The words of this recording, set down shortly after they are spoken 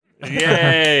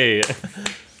Yay!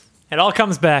 It all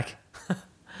comes back.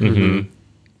 Mm-hmm.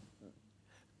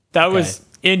 That was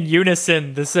in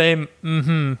unison, the same.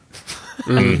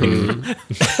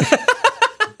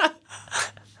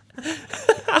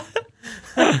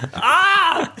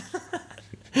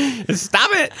 Stop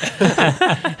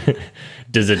it!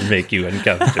 Does it make you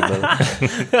uncomfortable?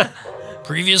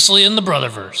 Previously in the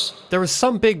Brotherverse. There was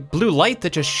some big blue light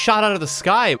that just shot out of the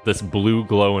sky. This blue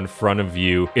glow in front of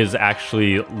you is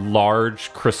actually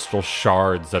large crystal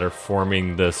shards that are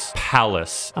forming this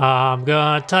palace. I'm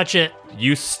gonna touch it.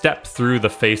 You step through the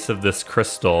face of this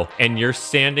crystal, and you're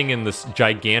standing in this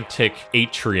gigantic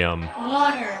atrium.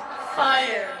 Water,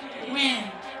 fire, wind,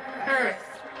 earth,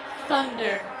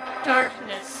 thunder,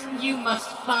 darkness, you must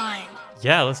find.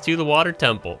 Yeah, let's do the water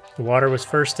temple. The water was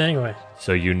first anyway.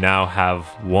 So you now have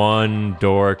one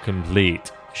door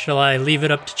complete. Shall I leave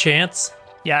it up to chance?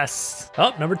 Yes.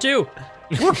 Oh, number 2.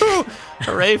 Woohoo!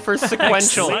 Hooray for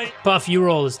sequential. Puff, you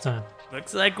roll this time.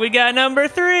 Looks like we got number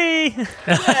 3.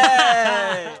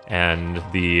 And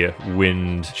the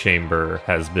wind chamber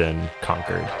has been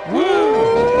conquered.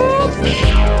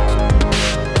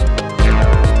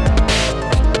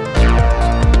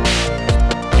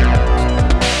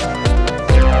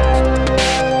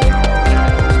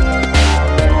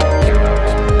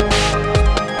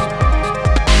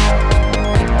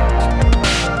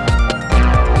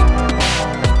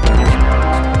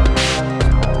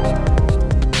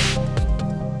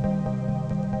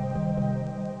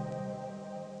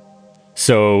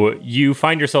 So you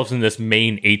find yourselves in this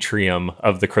main atrium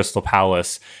of the Crystal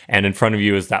Palace, and in front of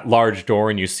you is that large door,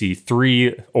 and you see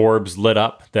 3 orbs lit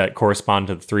up that correspond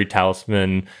to the 3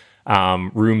 talisman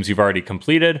rooms you've already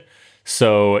completed.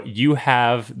 So you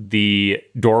have the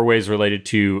doorways related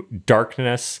to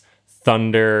darkness,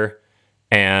 thunder,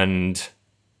 and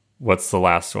what's the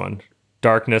last one?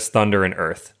 Darkness, thunder, and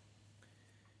earth.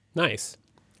 Nice.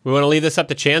 We want to leave this up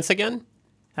to chance again?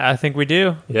 I think we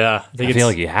do. Yeah, I feel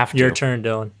like you have to. Your turn,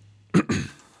 Dylan.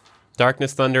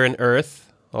 Darkness, thunder, and earth.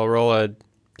 I'll roll a d4.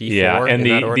 Yeah, and in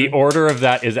that order. the order of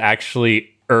that is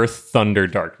actually earth, thunder,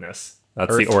 darkness.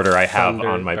 That's Earth, the order I have thunder,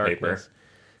 on my darkness. paper.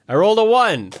 I rolled a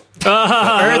 1.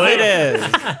 Earth it is.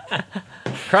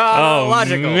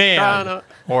 Chronological. Oh, man.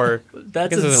 Or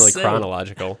That's I guess it isn't insane. like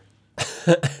chronological.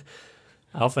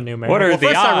 Alphanumeric. What are Well, the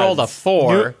first odds? I rolled a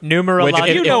 4.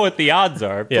 Numerological. You know what the odds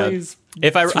are. Yeah. Please.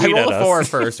 If I tweet roll at a 4 us.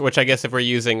 first, which I guess if we're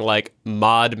using like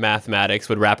mod mathematics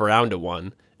would wrap around to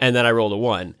 1, and then I rolled a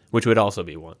 1, which would also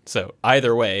be 1. So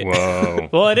either way, Whoa.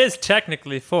 Well, it is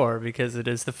technically 4 because it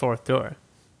is the 4th door.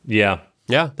 Yeah.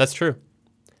 yeah, that's true.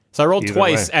 So I rolled Either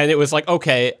twice, way. and it was like,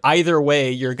 okay, either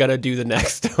way, you're gonna do the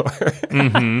next door.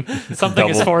 Something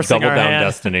is forcing double our down hand.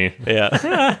 destiny.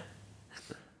 yeah.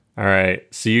 All right.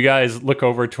 So you guys look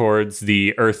over towards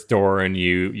the earth door and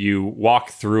you walk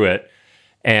through it,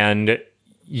 and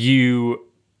you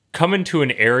come into an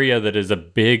area that is a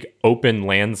big open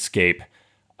landscape.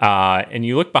 And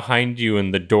you look behind you,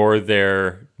 and the door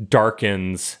there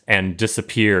darkens and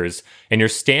disappears. And you're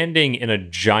standing in a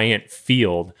giant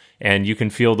field, and you can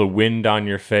feel the wind on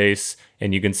your face,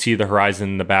 and you can see the horizon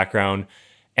in the background.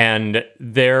 And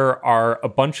there are a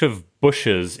bunch of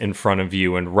bushes in front of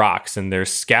you and rocks, and they're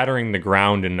scattering the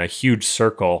ground in a huge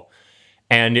circle.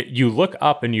 And you look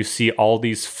up and you see all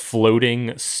these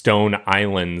floating stone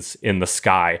islands in the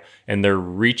sky, and they're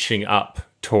reaching up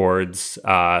towards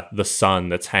the sun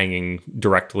that's hanging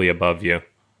directly above you.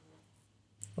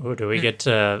 Oh, do we get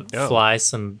to fly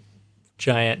some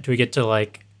giant? Do we get to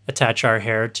like attach our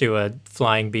hair to a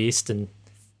flying beast and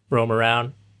roam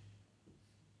around?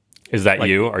 Is that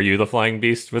you? Are you the flying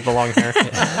beast with the long hair?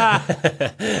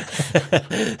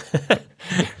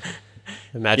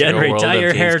 The magical Henry, world tie of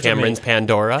your hair James to me. Cameron's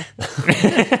Pandora.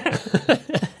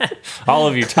 All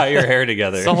of you tie your hair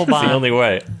together. It's whole the bond. only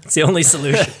way. It's the only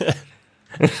solution.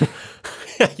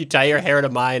 You tie your hair to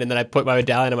mine, and then I put my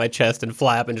medallion on my chest and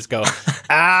flap and just go,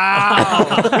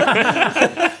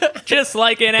 Just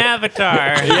like in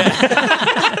Avatar.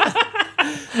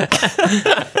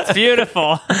 It's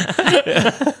beautiful.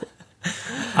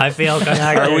 I feel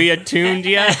connected. Are we attuned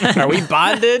yet? are we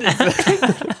bonded?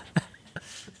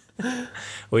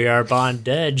 We are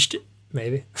bondaged,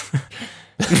 maybe.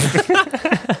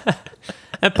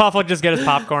 And Puff will just get his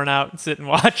popcorn out and sit and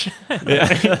watch.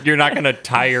 You're not going to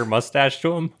tie your mustache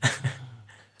to him?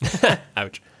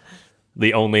 Ouch.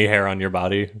 The only hair on your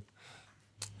body?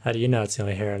 How do you know it's the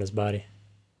only hair on his body?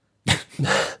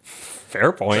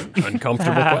 Fair point.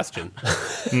 Uncomfortable question.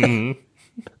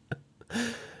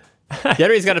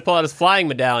 Yenri's got to pull out his flying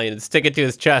medallion and stick it to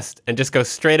his chest and just go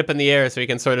straight up in the air so he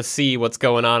can sort of see what's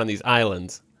going on these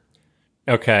islands.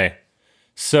 Okay.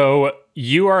 So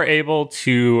you are able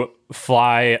to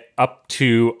fly up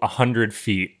to 100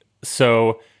 feet.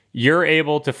 So you're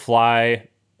able to fly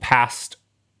past.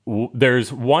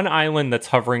 There's one island that's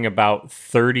hovering about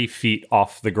 30 feet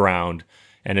off the ground,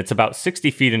 and it's about 60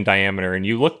 feet in diameter. And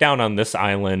you look down on this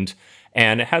island,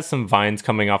 and it has some vines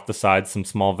coming off the sides, some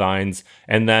small vines.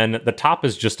 And then the top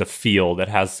is just a field that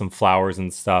has some flowers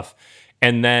and stuff.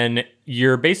 And then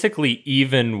you're basically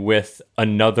even with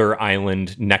another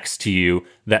island next to you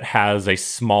that has a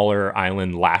smaller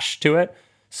island lashed to it.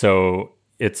 So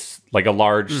it's like a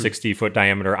large 60-foot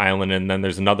diameter island, and then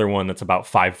there's another one that's about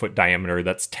 5-foot diameter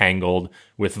that's tangled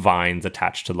with vines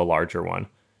attached to the larger one.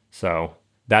 So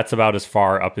that's about as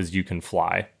far up as you can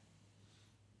fly.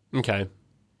 Okay.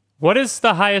 What is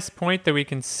the highest point that we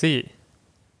can see?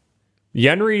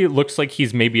 Yenri looks like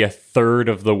he's maybe a third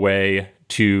of the way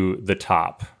to the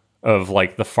top of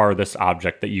like the farthest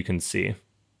object that you can see.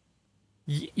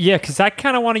 Yeah, because I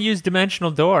kind of want to use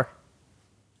Dimensional Door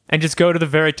and just go to the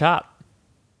very top.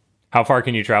 How far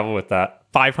can you travel with that?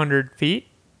 500 feet?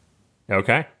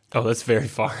 Okay. Oh, that's very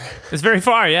far. It's very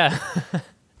far, yeah.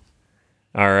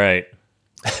 All right.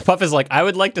 Puff is like, I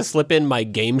would like to slip in my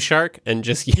Game Shark and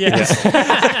just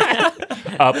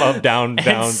Up, down,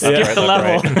 down. Skip left, the right,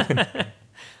 level. left, right.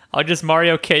 I'll just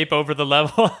Mario Cape over the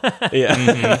level.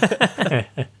 Yeah.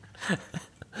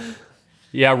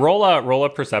 Yeah, roll a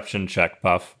perception check,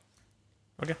 Puff.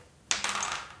 Okay.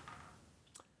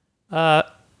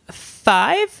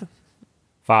 5?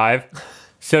 5.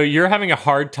 So you're having a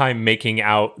hard time making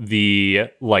out the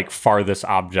like farthest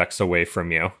objects away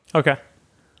from you. Okay.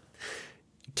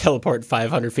 Teleport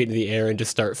 500 feet in the air and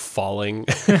just start falling.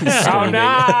 Oh no!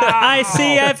 I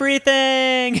see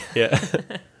everything. Yeah.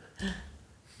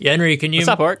 Yenri, can you What's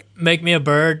up, Orc? make me a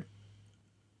bird?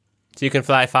 So you can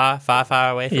fly far, far,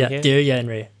 far away from Yeah, here? dear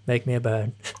Yenri, make me a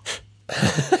bird.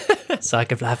 So I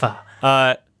can fly far.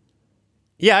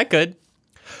 Yeah, I could.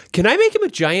 Can I make him a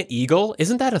giant eagle?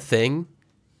 Isn't that a thing?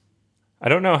 I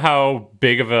don't know how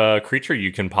big of a creature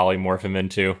you can polymorph him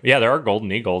into. Yeah, there are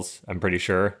golden eagles, I'm pretty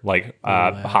sure. Like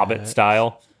Hobbit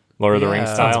style, Lord of the Rings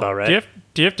Yeah. style. Sounds about right.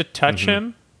 Do you have to touch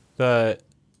him? I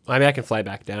mean, I can fly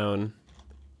back down.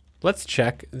 Let's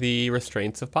check the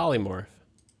restraints of polymorph.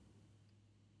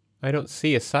 I don't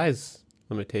see a size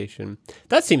limitation.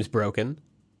 That seems broken.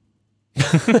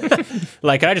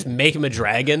 Like, can I just make him a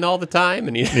dragon all the time?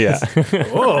 And Yeah.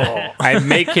 I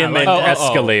make him an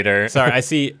escalator. Sorry, I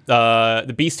see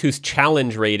the beast whose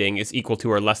challenge rating is equal to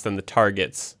or less than the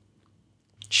target's,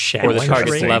 or the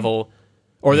target's rating? level,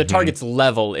 or the target's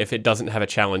level if it doesn't have a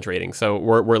challenge rating. So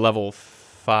we're level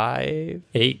 5.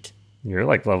 8. You're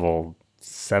like level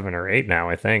 7 or 8 now,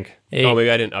 I think. 8. Oh,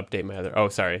 maybe I didn't update my other. Oh,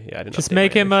 sorry. Yeah, I didn't. Just update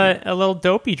make my him other sheet. a little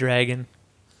dopey dragon.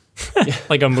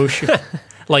 Like a mushu.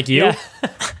 Like you? Yeah.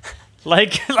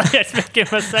 like let's make him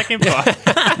a second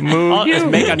puff. Move Just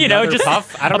make another You know, just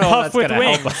puff. I don't a know puff how that's with gonna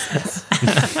help wings.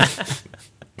 us.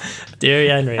 Dear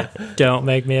Yenri, don't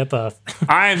make me a puff.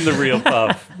 I'm the real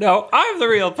Puff. No, I'm the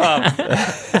real Puff.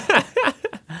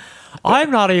 I'm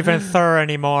not even Thur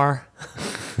anymore.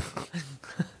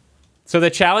 So the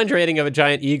challenge rating of a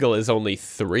giant eagle is only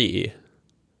 3.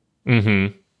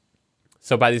 Mm-hmm.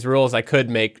 So by these rules, I could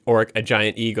make Orc a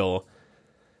giant eagle,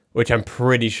 which I'm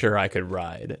pretty sure I could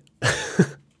ride.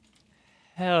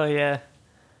 Hell yeah.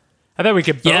 I bet we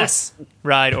could both Yes.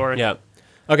 ride Orc. Yeah.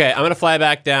 Okay, I'm going to fly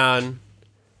back down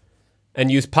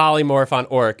and use polymorph on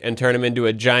Orc and turn him into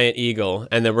a giant eagle,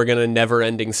 and then we're going to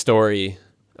never-ending story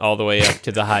all the way up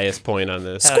to the highest point on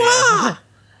this. Hell yeah.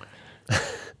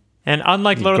 And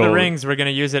unlike Lord of the Gold. Rings, we're going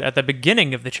to use it at the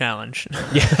beginning of the challenge.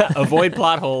 Yeah, avoid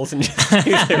plot holes and just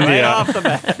use it right Yeah. off the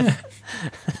bat.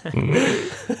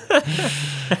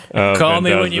 Oh, Call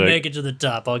me when you fantastic. make it to the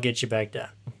top. I'll get you back down.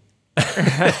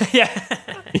 Yeah.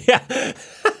 Yeah.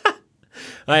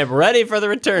 I am ready for the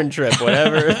return trip,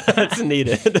 whatever that's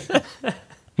needed.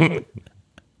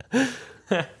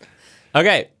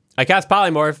 Okay, I cast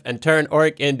polymorph and turn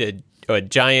Orc into a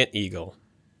giant eagle.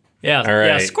 Yeah. All right.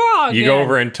 Yeah. Squawk. You yeah. go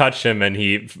over and touch him,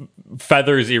 and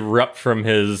feathers erupt from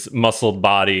his muscled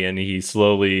body, and he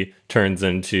slowly turns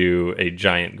into a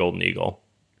giant golden eagle,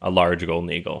 a large golden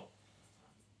eagle.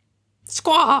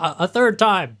 Squaw a third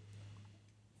time.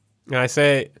 And I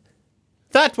say,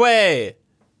 that way,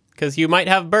 because you might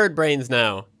have bird brains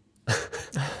now.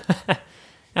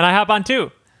 And I hop on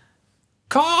too.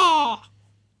 Caw.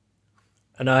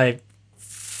 And I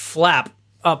flap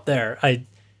up there. I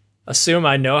assume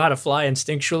I know how to fly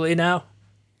instinctually now.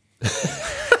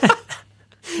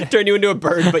 Turn you into a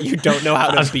bird, but you don't know how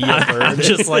to be a bird. I'm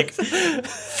just like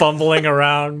fumbling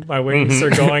around. My wings are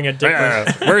going at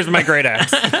different. Where's my great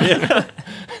axe?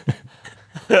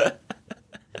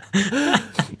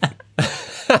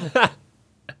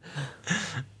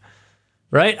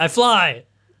 Right? I fly.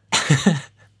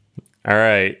 All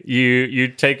right, you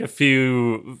take a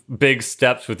few big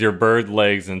steps with your bird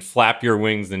legs and flap your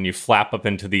wings, and you flap up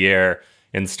into the air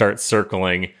and start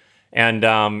circling. And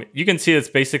you can see it's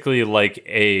basically like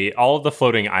all of the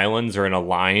floating islands are in a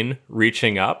line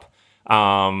reaching up.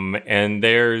 And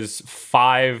there's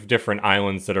 5 different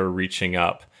islands that are reaching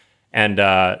up. And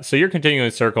so you're continuing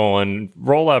to circle and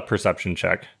roll a perception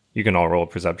check. You can all roll a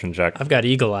perception check. I've got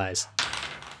eagle eyes.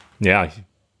 Yeah.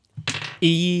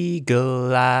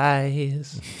 Eagle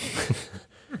eyes.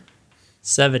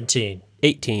 17.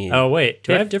 18. Oh, wait.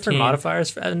 Do I have different 15.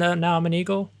 modifiers? Now I'm an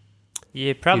eagle?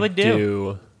 You probably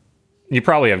do. You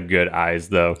probably have good eyes,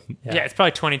 though. Yeah, it's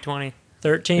probably 2020.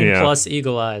 13 Yeah. plus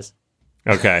eagle eyes.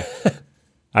 Okay.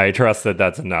 I trust that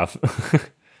that's enough.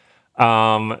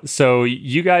 So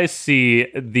you guys see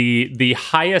the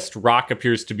highest rock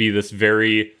appears to be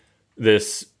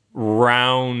this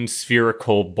round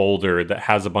spherical boulder that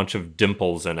has a bunch of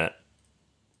dimples in it.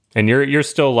 And you're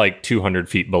still like 200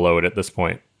 feet below it at this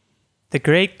point. The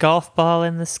great golf ball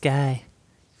in the sky.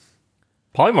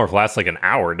 Polymorph lasts like an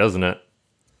hour, doesn't it?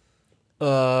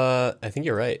 I think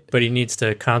you're right. But he needs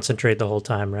to concentrate the whole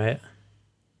time, right?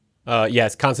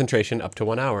 Yes, concentration up to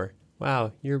 1 hour.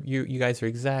 Wow, you guys are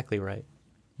exactly right.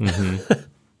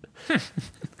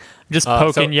 Just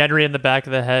poking Yenri in the back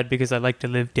of the head because I like to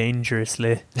live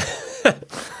dangerously.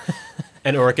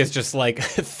 And Oric is just like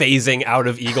phasing out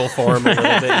of eagle form a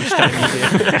little bit each time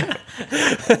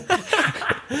you do.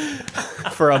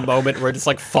 For a moment, we're just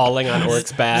like falling on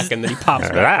Oric's back, and then he pops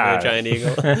back into a giant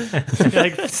eagle. You're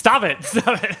like, stop it.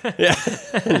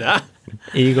 Yeah.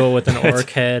 Eagle with an orc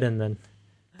head, and then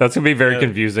That's going to be very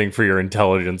confusing for your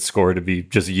intelligence score to be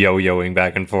just yo-yoing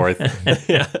back and forth.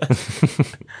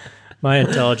 my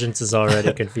intelligence is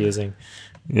already confusing.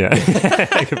 Yeah.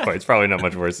 Good point. It's probably not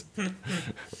much worse.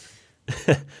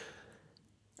 All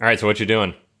right, so what you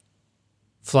doing?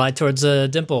 Fly towards a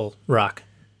dimple rock.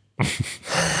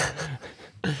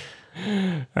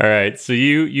 All right, so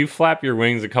you flap your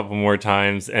wings a couple more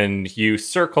times and you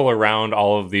circle around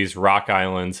all of these rock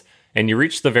islands and you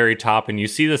reach the very top and you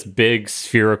see this big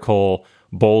spherical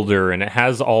boulder and it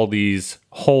has all these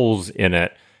holes in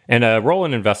it. And roll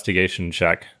an investigation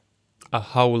check. A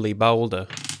holy boulder.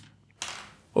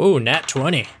 Ooh, nat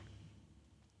 20.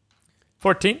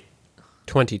 14.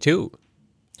 22.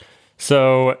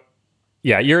 So,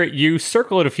 yeah, you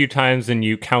circle it a few times and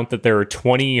you count that there are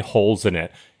 20 holes in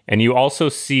it. And you also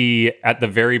see at the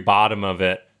very bottom of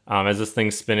it, as this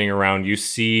thing's spinning around, you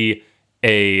see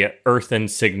a earth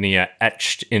insignia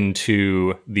etched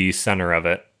into the center of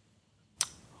it.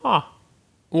 Huh.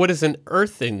 What does an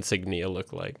earth insignia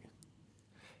look like?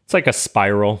 It's like a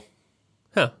spiral.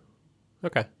 Huh.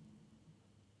 Okay.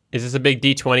 Is this a big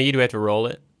D20? Do we have to roll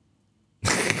it?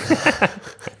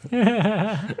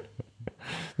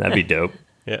 That'd be dope.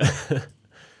 Yeah.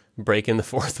 Breaking the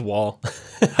fourth wall.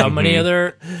 How many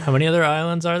other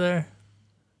islands are there?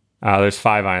 There's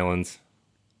 5 islands.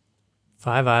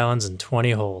 5 islands and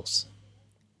 20 holes.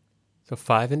 So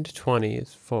 5 into 20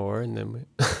 is 4, and then we...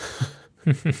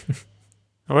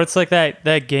 Or it's like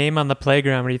that game on the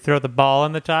playground where you throw the ball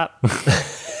on the top.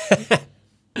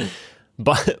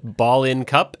 Ball in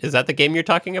cup? Is that the game you're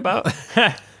talking about?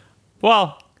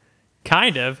 Well,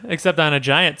 kind of, except on a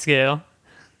giant scale.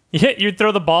 Yeah, you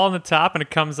throw the ball on the top and it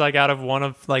comes like out of one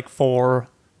of like 4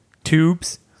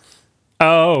 tubes.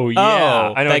 Oh,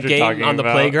 yeah. I know that what you're game talking on the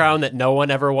about. playground that no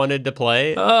one ever wanted to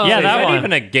play. Oh, Yeah, Is that that one.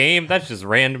 even a game? That's just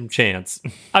random chance.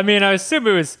 I mean, I assume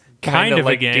it was kind of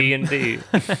like a game. D&D.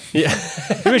 Yeah.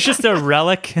 It was just a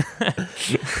relic.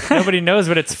 Nobody knows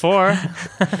what it's for.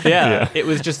 Yeah, it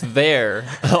was just there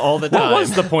all the time. What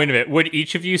was the point of it? Would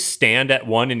each of you stand at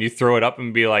one and you throw it up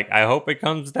and be like, I hope it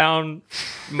comes down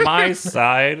my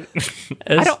side?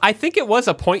 I think it was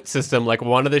a point system. Like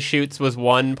one of the shoots was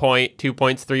 1 point, 2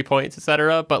 points, 3 points,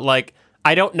 etc. But like,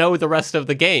 I don't know the rest of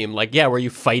the game. Like, yeah, were you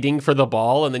fighting for the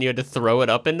ball and then you had to throw it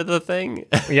up into the thing?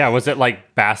 Yeah, was it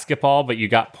like basketball, but you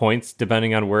got points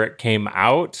depending on where it came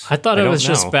out? I thought it don't was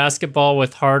just know. basketball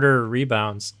with harder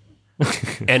rebounds.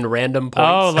 And random points.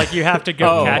 Oh, like you have to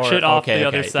go catch it off okay, the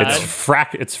other okay. side.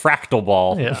 It's fractal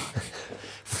ball. Yeah.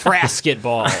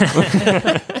 Frasketball.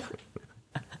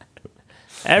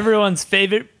 Everyone's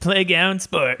favorite playground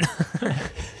sport.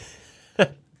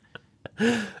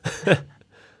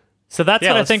 So that's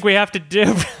what I let's- think we have to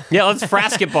do. Yeah, let's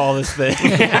frasketball this thing.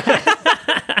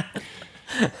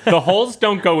 The holes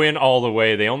don't go in all the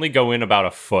way. They only go in about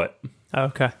a foot.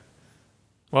 Okay.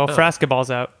 Well, Frasketball's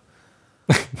out.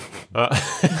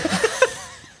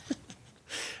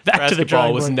 Back to the Basketball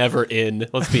drawing was board. never in.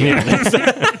 Let's be honest.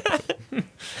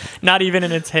 Not even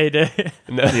in its heyday.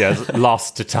 Yes,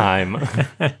 lost to time.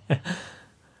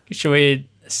 Should we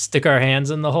stick our hands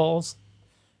in the holes?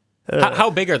 How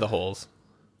big are the holes?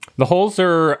 The holes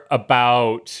are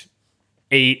about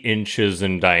 8 inches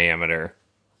in diameter.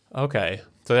 Okay,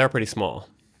 so they're pretty small.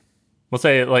 We'll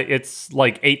say it's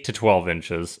like 8 to 12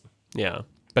 inches. Yeah,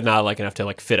 but not like enough to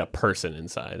like fit a person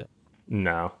inside.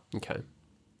 No. Okay.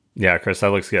 Yeah, Chris,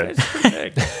 that looks good.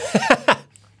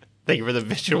 Thank you for the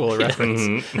visual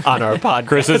reference on our podcast.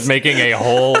 Chris is making a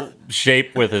whole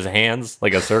shape with his hands,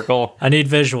 like a circle. I need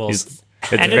visuals.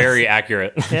 It's very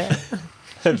accurate. Yeah.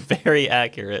 Very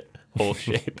accurate hole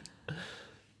shape.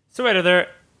 So wait, are there?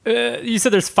 You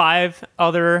said there's 5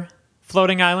 other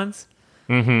floating islands.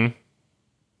 Mm-hmm.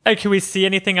 Can we see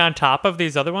anything on top of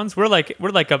these other ones? We're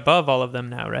like above all of them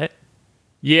now, right?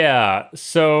 Yeah,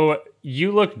 so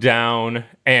you look down,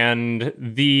 and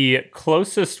the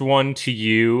closest one to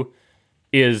you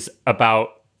is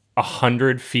about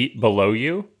 100 feet below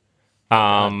you.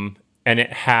 And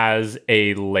it has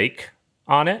a lake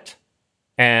on it.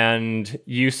 And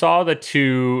you saw the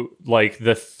 2, like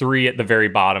the 3 at the very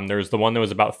bottom. There's the one that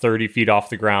was about 30 feet off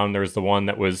the ground. There's the one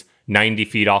that was 90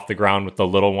 feet off the ground with the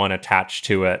little one attached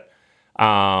to it.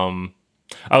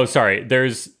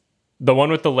 There's the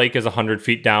one with the lake is 100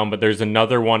 feet down, but there's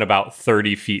another one about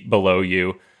 30 feet below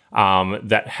you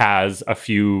that has a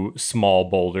few small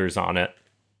boulders on it.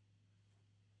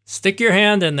 Stick your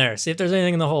hand in there. See if there's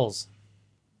anything in the holes.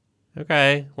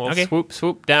 Okay, well, Okay.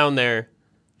 swoop down there.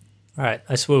 All right,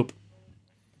 I swoop.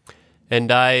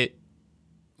 And I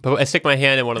stick my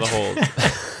hand in one of the holes.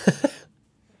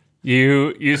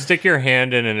 You stick your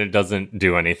hand in and it doesn't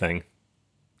do anything.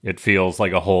 It feels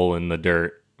like a hole in the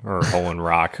dirt or a hole in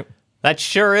rock. That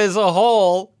sure is a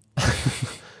hole.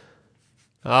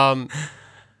 I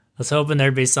was hoping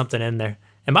there'd be something in there.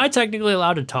 Am I technically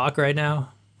allowed to talk right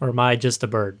now, or am I just a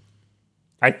bird?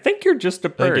 I think you're just a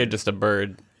I think you're bird. just a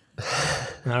bird.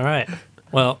 All right.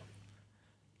 Well,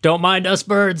 don't mind us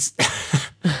birds.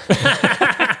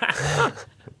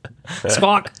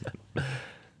 Squawk.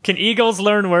 Can eagles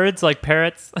learn words like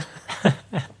parrots?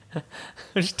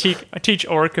 Just teach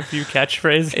Orc a few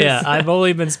catchphrases. Yeah, I've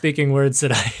only been speaking words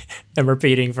that I am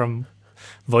repeating from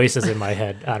voices in my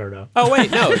head. I don't know. Oh, wait,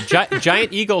 no.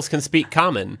 Giant eagles can speak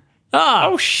common.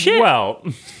 Oh shit! Well,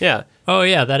 Yeah. Oh,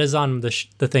 yeah, that is on the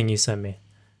thing you sent me.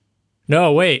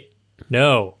 No, wait.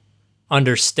 No.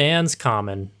 Understands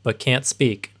common, but can't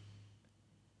speak.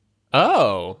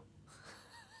 Oh.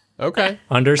 Okay.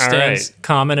 Understands All right.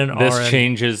 common and this RN.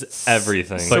 changes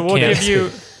everything. So we'll can't give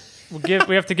you.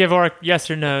 We have to give Orc yes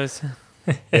or no's.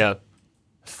 Yeah.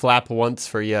 Flap once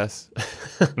for yes.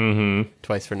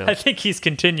 Twice for no. I think he's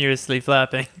continuously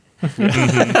flapping.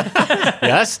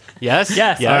 Yes. Yes. Yes.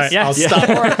 Yes. All right. Yes. I'll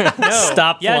stop. No.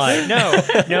 Stop Yes. flying. No.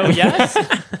 No. Yes.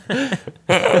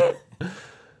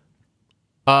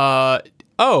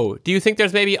 Do you think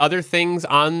there's maybe other things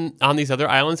on these other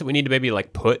islands that we need to maybe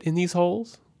like put in these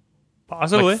holes?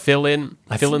 Possibly. Like fill in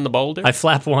the boulder? I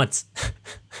flap once.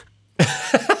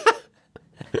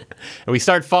 And we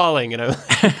start falling, and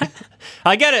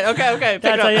I get it. Okay. Pick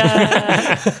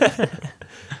That's up.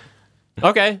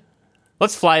 Okay.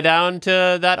 Let's fly down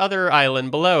to that other island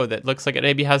below that looks like it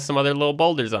maybe has some other little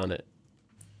boulders on it.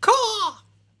 All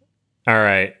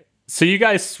right. So you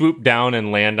guys swoop down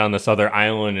and land on this other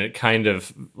island, and it kind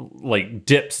of like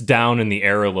dips down in the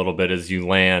air a little bit as you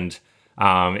land.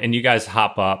 And you guys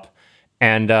hop up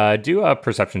and do a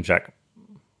perception check.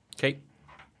 Okay.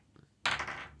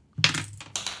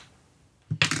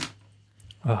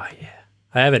 Oh, yeah.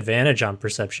 I have advantage on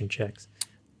perception checks.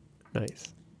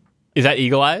 Nice. Is that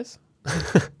eagle eyes?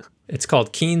 It's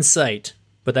called Keen Sight,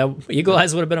 but that Eagle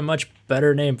Eyes would have been a much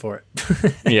better name for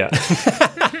it. Yeah.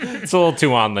 It's a little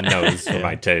too on the nose for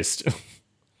my taste.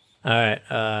 All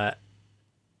right.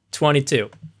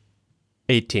 22.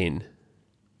 18.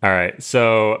 All right.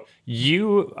 So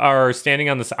you are standing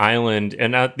on this island,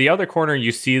 and at the other corner,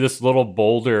 you see this little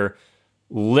boulder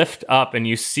lift up, and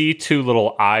you see 2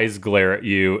 little eyes glare at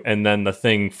you, and then the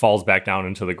thing falls back down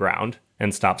into the ground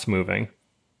and stops moving.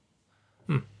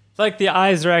 It's like the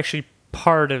eyes are actually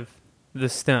part of the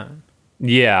stone.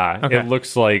 Yeah. Okay. It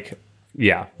looks like,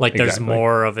 yeah. Like there's exactly.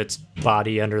 more of its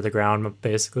body under the ground,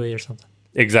 basically, or something.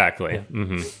 Exactly. Yeah.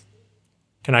 Mm-hmm.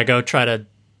 Can I go try to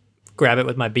grab it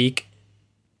with my beak?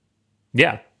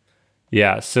 Yeah.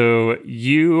 Yeah. So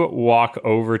you walk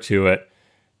over to it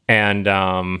and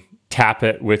tap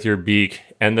it with your beak,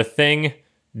 and the thing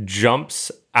jumps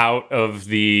out of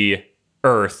the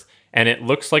earth, and it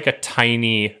looks like a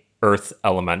tiny earth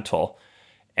elemental.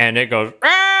 And it goes,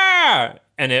 ah!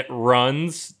 and it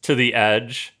runs to the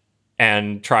edge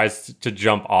and tries to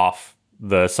jump off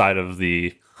the side of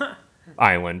the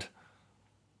island.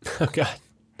 Oh god.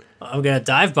 I'm gonna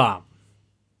dive bomb.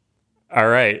 All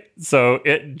right. So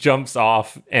it jumps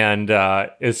off and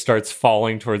it starts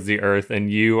falling towards the earth,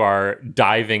 and you are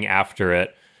diving after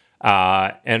it.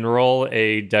 And roll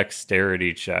a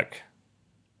dexterity check.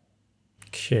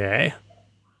 Okay.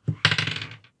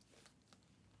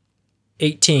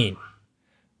 18.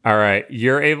 All right.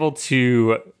 You're able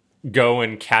to go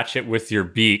and catch it with your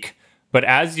beak, but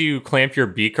as you clamp your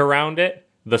beak around it,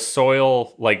 the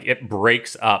soil, like, it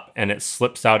breaks up and it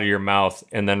slips out of your mouth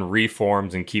and then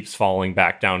reforms and keeps falling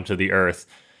back down to the earth.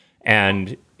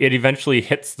 And it eventually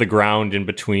hits the ground in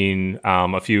between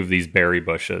a few of these berry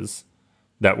bushes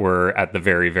that were at the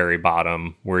very, very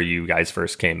bottom where you guys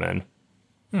first came in.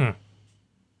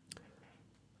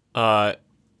 I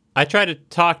try to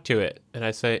talk to it, and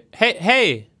I say,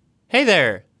 "Hey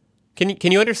there!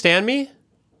 Can you understand me?"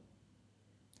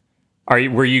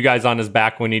 Were you guys on his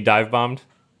back when he dive bombed?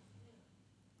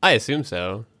 I assume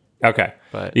so. Okay.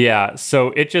 But Yeah, so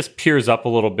it just peers up a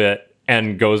little bit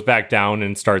and goes back down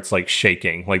and starts like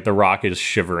shaking, like the rock is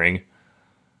shivering.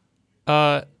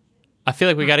 I feel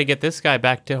like we got to get this guy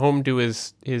back to home to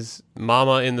his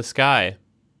mama in the sky.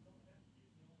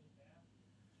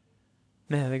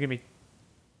 Man, there are gonna be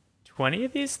 20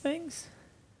 of these things.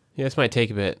 Yeah, this might take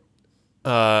a bit.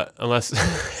 Unless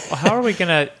Well, how are we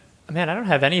gonna? Man, I don't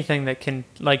have anything that can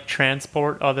like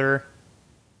transport other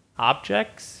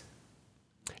objects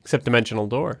except dimensional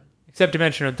door. except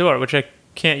dimensional door, which I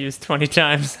can't use 20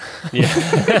 times.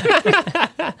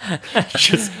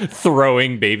 Just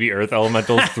throwing baby earth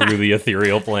elementals through the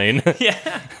ethereal plane.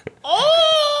 Yeah.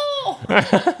 Oh!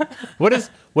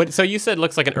 What? So you said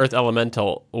looks like an earth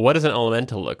elemental. What does an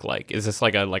elemental look like? Is this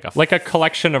like a Like a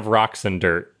collection of rocks and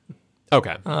dirt.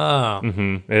 Okay, Oh.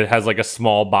 It has like a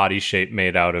small body shape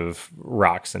made out of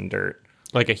rocks and dirt.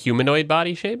 like a humanoid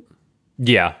body shape?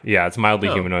 Yeah, it's mildly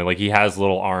Oh. humanoid. Like he has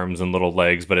little arms and little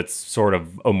legs, but it's sort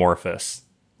of amorphous.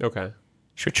 Okay.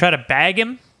 Should we try to bag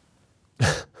him?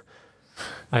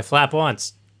 I flap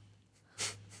once.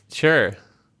 Sure.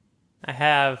 I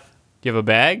have. Do you have a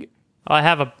bag? I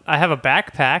have a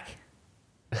backpack.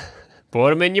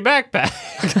 Put him in your backpack.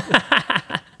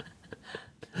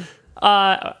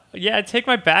 Yeah, I take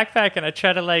my backpack and I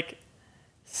try to like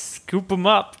scoop him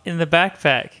up in the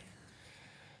backpack.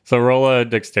 So roll a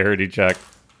dexterity check.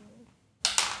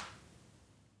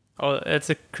 Oh, it's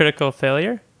a critical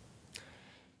failure.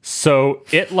 So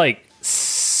it like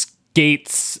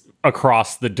skates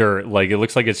across the dirt, like it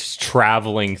looks like it's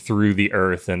traveling through the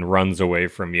earth and runs away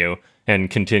from you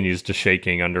and continues to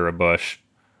shaking under a bush.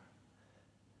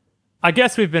 I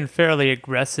guess we've been fairly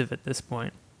aggressive at this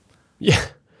point. Yeah.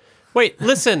 Wait,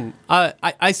 listen.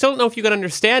 I still don't know if you can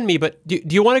understand me, but do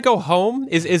you want to go home?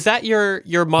 Is that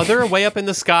your mother way up in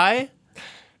the sky?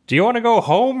 Do you want to go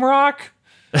home, Rock?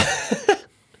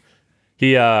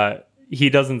 He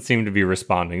doesn't seem to be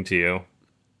responding to you.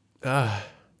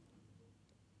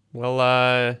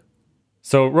 Well,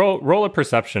 So roll a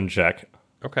perception check.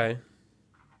 okay.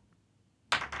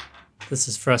 This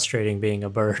is frustrating being a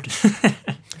bird.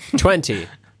 20.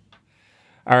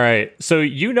 All right. So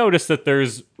you notice that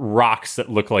there's rocks that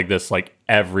look like this like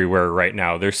everywhere right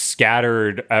now. They're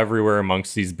scattered everywhere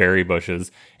amongst these berry bushes.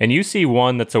 And you see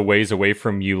one that's a ways away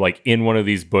from you, like in one of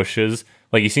these bushes.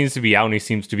 Like he seems to be out and he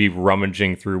seems to be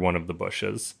rummaging through one of the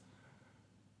bushes.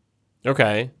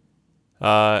 Okay.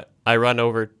 I run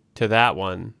over to that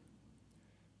one.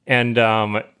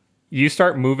 And you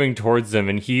start moving towards him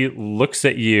and he looks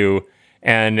at you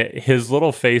and his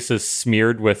little face is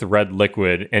smeared with red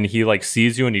liquid and he like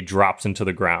sees you and he drops into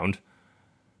the ground.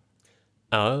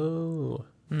 Oh.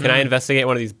 Can I investigate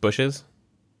one of these bushes?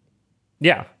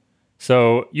 Yeah.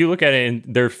 So you look at it and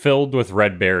they're filled with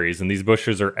red berries and these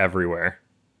bushes are everywhere.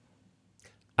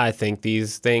 I think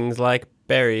these things like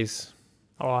berries.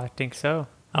 Oh, I think so.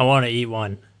 I want to eat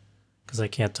one because I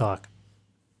can't talk.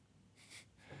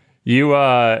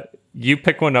 You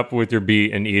pick one up with your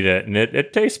beak and eat it and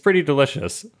it tastes pretty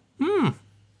delicious.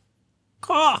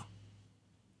 Caw.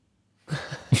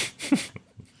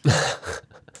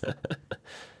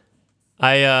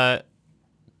 I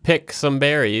pick some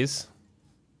berries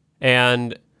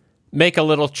and make a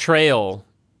little trail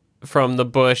from the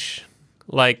bush,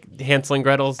 like Hansel and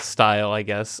Gretel style, I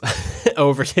guess,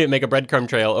 over to make a breadcrumb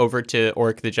trail over to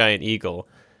Orc the giant eagle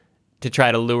to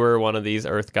try to lure one of these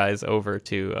earth guys over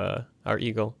to our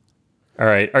eagle. All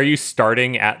right. Are you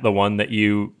starting at the one that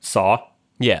you saw?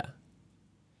 Yeah.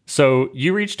 So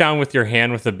you reach down with your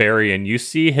hand with the berry and you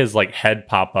see his like head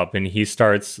pop up and he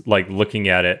starts like looking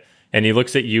at it and he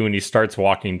looks at you and he starts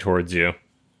walking towards you.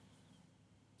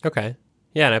 Okay.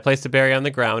 Yeah, and I place the berry on the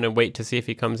ground and wait to see if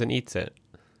he comes and eats it.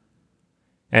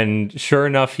 And sure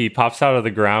enough, he pops out of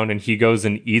the ground and he goes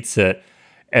and eats it.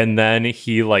 And then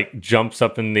he like jumps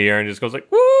up in the air and just goes like,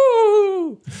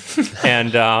 woo!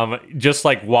 And just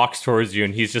like walks towards you,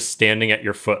 and he's just standing at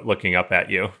your foot looking up at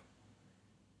you.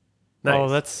 Nice. Oh,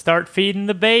 let's start feeding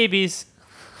the babies.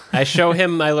 I show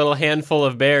him my little handful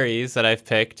of berries that I've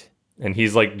picked. And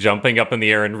he's like jumping up in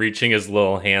the air and reaching his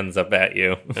little hands up at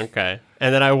you. Okay.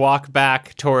 And then I walk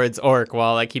back towards Orc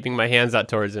while like keeping my hands out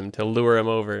towards him to lure him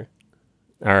over.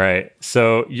 All right.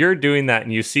 So you're doing that,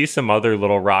 and you see some other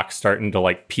little rocks starting to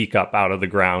like peek up out of the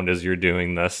ground as you're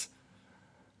doing this.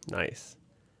 Nice.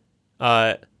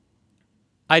 I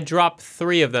drop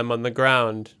 3 of them on the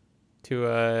ground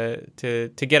to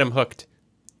get him hooked,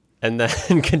 and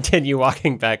then continue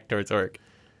walking back towards Orc.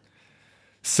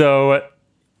 So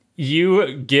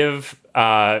you give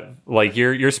like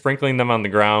you're sprinkling them on the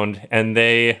ground, and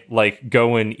they like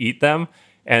go and eat them,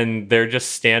 and they're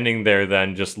just standing there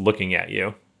then just looking at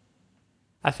you.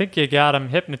 I think you got him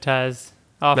hypnotized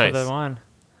off of Nice. the one.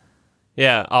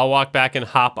 Yeah, I'll walk back and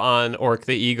hop on Orc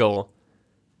the Eagle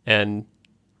and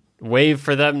wave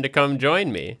for them to come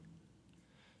join me.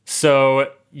 So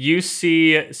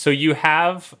you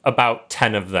have about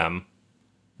 10 of them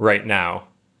right now.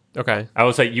 Okay. I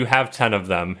would say you have 10 of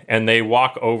them, and they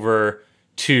walk over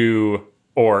to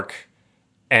Orc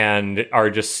and are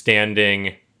just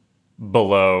standing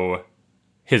below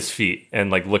his feet and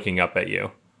like looking up at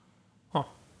you.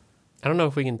 I don't know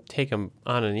if we can take him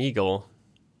on an eagle.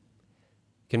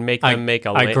 Can make I- them make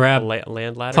a, I grab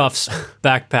land ladder. Puff's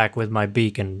backpack with my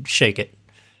beak and shake it.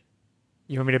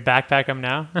 You want me to backpack him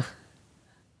now? All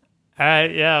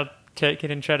right, yeah. I'll take it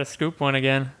and try to scoop one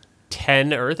again.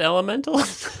 10 earth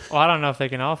elementals? Well, I don't know if they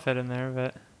can all fit in there,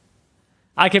 but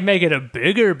I can make it a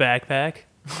bigger backpack.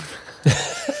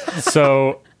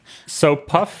 So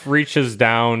Puff reaches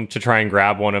down to try and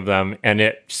grab one of them, and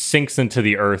it sinks into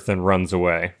the earth and runs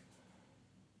away.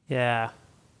 Yeah.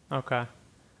 Okay.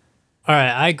 All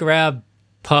right, I grab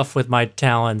Puff with my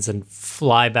talons and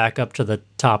fly back up to the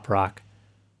top rock.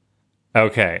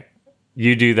 Okay.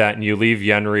 You do that, and you leave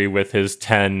Yenri with his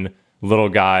 10 little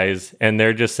guys, and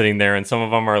they're just sitting there, and some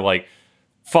of them are like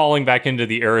falling back into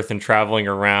the earth and traveling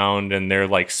around, and they're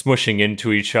like smushing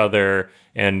into each other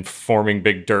and forming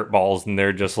big dirt balls, and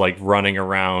they're just like running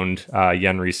around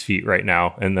Yenri's feet right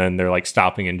now, and then they're like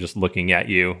stopping and just looking at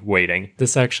you, waiting.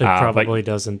 This actually probably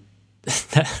doesn't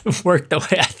work the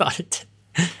way I thought it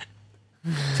did.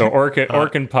 So Orc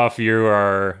and Puff, you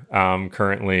are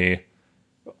currently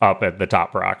up at the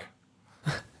top rock.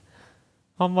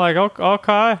 I'm like,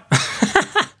 okay.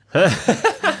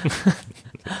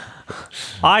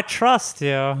 I trust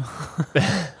you.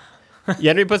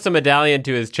 Yenri puts a medallion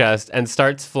to his chest and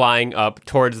starts flying up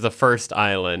towards the first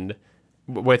island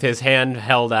with his hand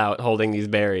held out holding these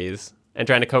berries and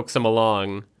trying to coax them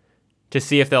along to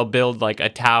see if they'll build like a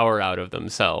tower out of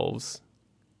themselves.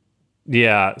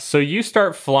 Yeah, so you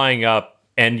start flying up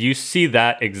and you see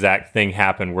that exact thing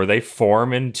happen where they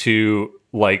form into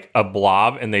like a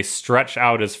blob and they stretch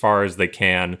out as far as they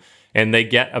can, and they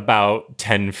get about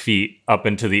 10 feet up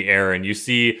into the air, and you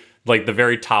see like the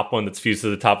very top one that's fused to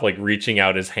the top like reaching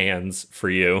out his hands for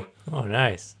you. Oh,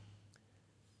 nice.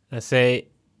 I say,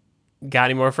 got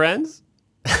any more friends?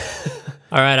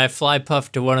 All right, I fly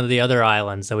Puff to one of the other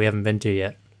islands that we haven't been to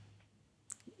yet.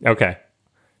 Okay.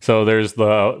 So there's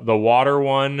the water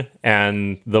one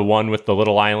and the one with the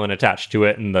little island attached to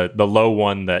it, and the low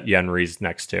one that Yenri's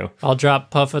next to. I'll drop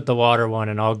Puff at the water one,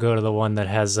 and I'll go to the one that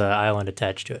has an island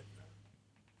attached to it.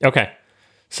 Okay.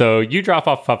 So you drop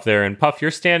off Puff there, and Puff,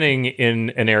 you're standing in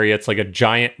an area. It's like a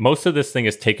giant, most of this thing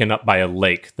is taken up by a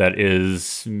lake that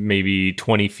is maybe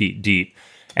 20 feet deep.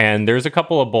 And there's a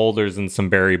couple of boulders and some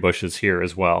berry bushes here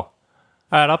as well.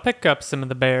 All right, I'll pick up some of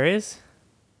the berries.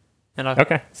 And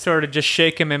I'll sort of just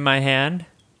shake them in my hand.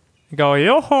 Go,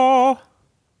 yo-ho!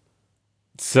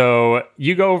 So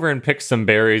you go over and pick some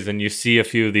berries, and you see a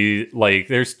few of the, like,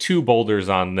 there's 2 boulders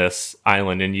on this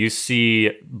island, and you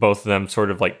see both of them sort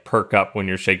of like perk up when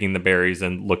you're shaking the berries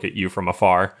and look at you from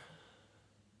afar.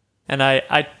 And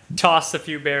I toss a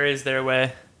few berries their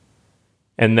way.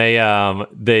 And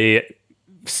they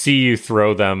see you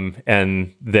throw them,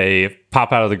 and they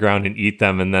pop out of the ground and eat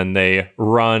them, and then they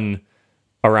run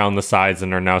around the sides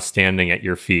and are now standing at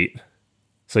your feet.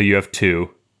 So you have 2.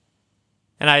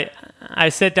 And I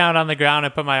sit down on the ground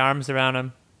and put my arms around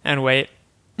him and wait.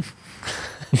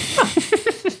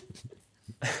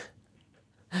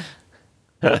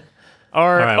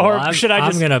 Or should I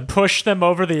just gonna push them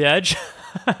over the edge?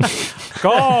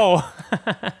 Go!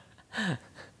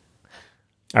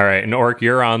 All right, and Orc,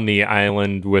 you're on the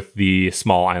island with the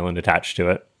small island attached to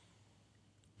it.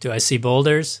 Do I see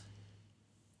boulders?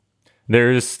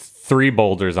 There's 3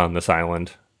 boulders on this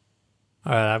island.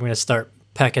 All right, I'm going to start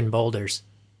pecking boulders.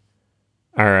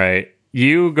 All right.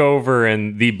 You go over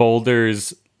and the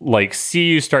boulders like see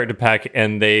you start to peck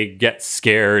and they get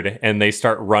scared and they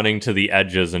start running to the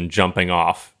edges and jumping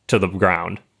off to the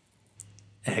ground.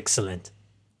 Excellent.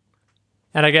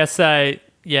 And I guess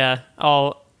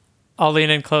I'll lean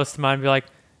in close to mine and be like,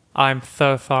 I'm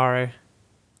so sorry.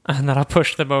 And then I'll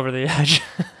push them over the edge.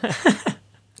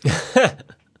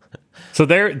 So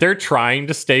they're trying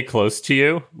to stay close to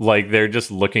you, like they're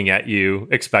just looking at you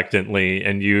expectantly,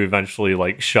 and you eventually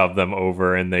like shove them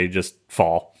over, and they just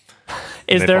fall.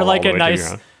 Is They there fall like all the a way to the nice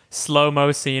ground.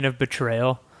 slow-mo scene of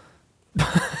betrayal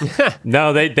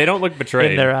No, they don't look in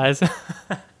betrayed. their eyes?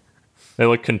 They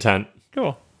look content.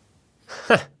 Cool.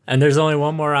 And there's only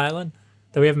one more island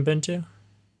that we haven't been to?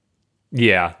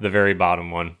 Yeah, the very bottom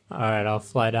one. All right, I'll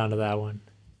fly down to that one.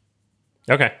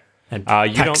 Okay. And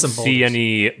You peck don't some see boulders.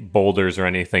 any boulders or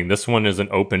anything. This one is an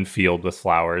open field with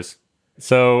flowers.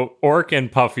 So Orc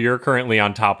and Puff, you're currently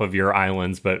on top of your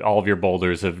islands, but all of your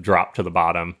boulders have dropped to the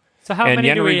bottom. So how And many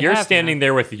do Yenri, we you're have standing now?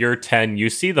 there with your 10. You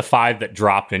see the 5 that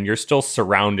dropped, and you're still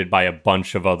surrounded by a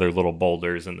bunch of other little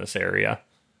boulders in this area.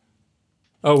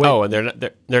 Oh, wait. Oh, and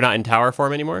they're not in tower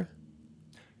form anymore?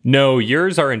 No,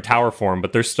 yours are in tower form,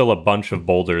 but there's still a bunch of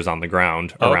boulders on the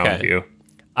ground around Okay. you.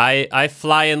 I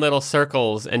fly in little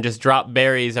circles and just drop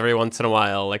berries every once in a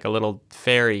while, like a little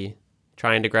fairy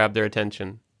trying to grab their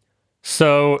attention.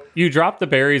 So you drop the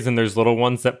berries, and there's little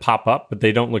ones that pop up, but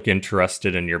they don't look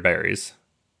interested in your berries.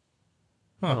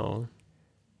 Oh.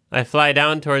 I fly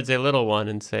down towards a little one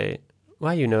and say,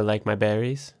 "Why you no like my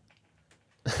berries?"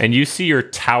 And you see your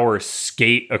tower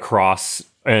skate across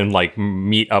and like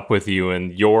meet up with you,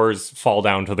 and yours fall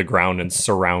down to the ground and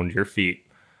surround your feet.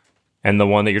 And the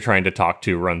one that you're trying to talk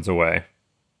to runs away.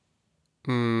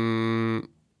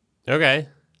 Okay.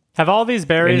 Have all these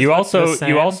berries? And you looked the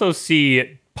same? also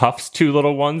see Puff's 2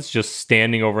 little ones just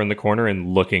standing over in the corner and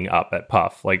looking up at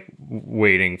Puff, like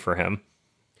waiting for him.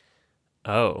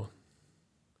 Oh.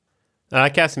 I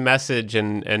cast message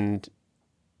and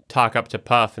talk up to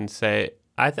Puff and say,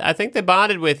 I think they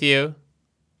bonded with you.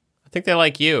 I think they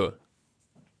like you.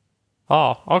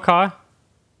 Oh, okay.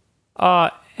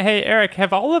 Hey, Eric,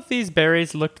 have all of these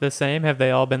berries looked the same? Have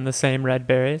they all been the same red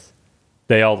berries?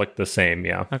 They all look the same,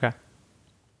 yeah. Okay.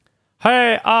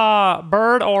 Hey,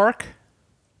 bird orc.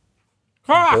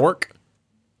 Bork.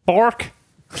 Bork.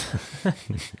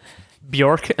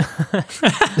 Bjork.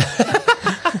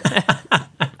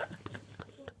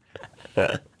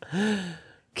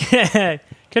 Can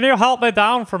you help me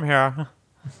down from here?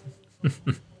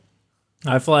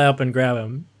 I fly up and grab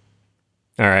him.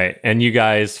 All right, and you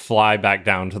guys fly back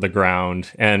down to the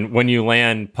ground, and when you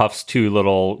land, Puff's 2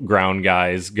 little ground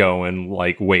guys go and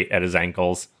like wait at his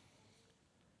ankles.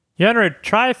 Yenrid,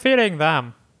 try feeding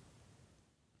them.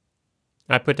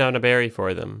 I put down a berry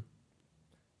for them.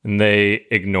 And they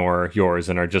ignore yours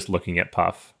and are just looking at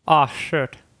Puff. Oh,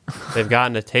 shit. They've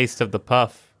gotten a taste of the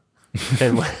puff.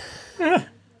 And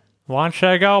Why don't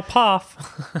you go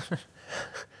puff?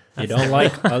 You don't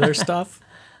like other stuff?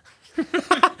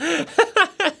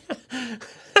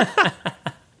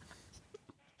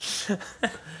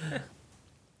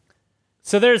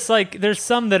 So there's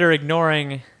some that are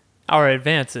ignoring our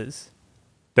advances.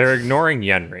 They're ignoring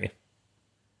Yenri,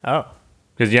 Oh.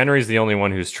 because Yenri's the only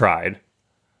one who's tried.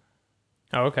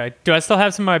 Oh, okay. Do I still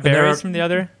have some of my there berries are- from the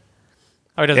other?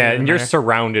 Oh, it doesn't Yeah, really and you're matter.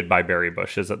 surrounded by berry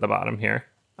bushes at the bottom here.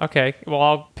 Okay, well,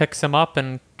 I'll pick some up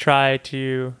and try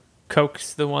to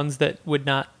coax the ones that would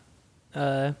not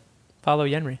follow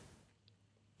Yenri.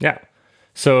 Yeah.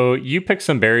 So you pick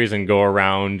some berries and go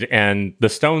around, and the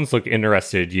stones look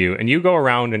interested in you. And you go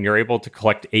around and you're able to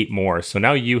collect 8 more. So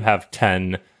now you have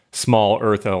 10 small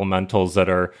earth elementals that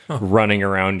are running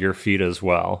around your feet as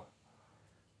well.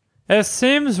 It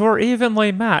seems we're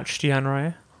evenly matched,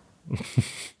 Yenri.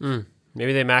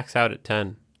 maybe they max out at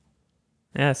 10.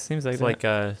 Yeah, it seems like It's that. like,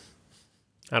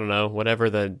 I don't know, whatever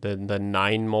the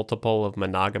 9 multiple of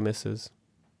monogamous is.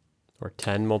 Or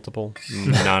 10 multiple.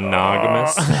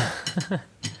 Non-monogamous. Yeah,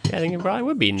 I think it probably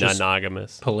would be Just-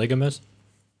 monogamous. Polygamous?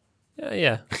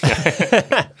 Yeah.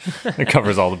 It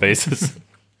covers all the bases.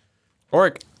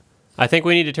 Orc, I think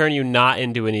we need to turn you not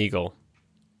into an eagle.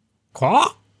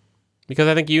 Quack? Because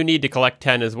I think you need to collect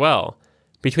 10 as well.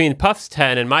 Between Puff's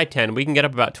 10 and my 10, we can get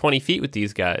up about 20 feet with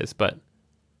these guys. But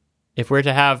if we're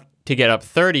to have to get up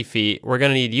 30 feet, we're going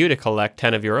to need you to collect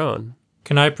 10 of your own.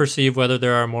 Can I perceive whether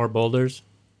there are more boulders?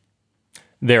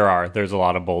 There's a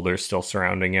lot of boulders still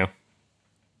surrounding you.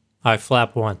 I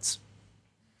flap once.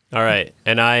 All right,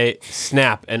 and I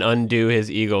snap and undo his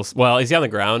eagles. Well, is he on the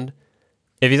ground?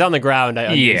 If he's on the ground, I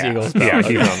undo his eagle spell. Yeah,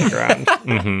 he's on the ground.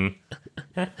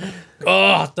 Mm-hmm.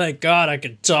 Oh, thank God I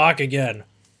can talk again.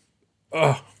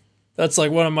 Oh, that's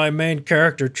like one of my main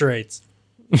character traits.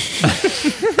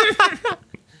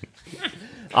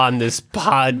 On this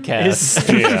podcast.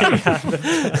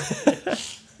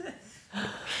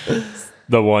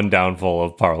 The one downfall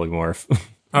of Polymorph.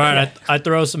 All right, I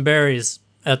throw some berries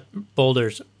at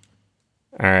boulders.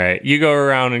 All right, you go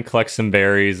around and collect some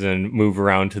berries and move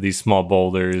around to these small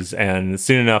boulders, and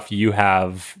soon enough you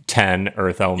have 10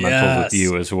 earth elementals with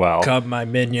you as well. Come, my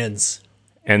minions.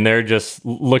 And they're just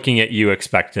looking at you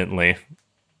expectantly.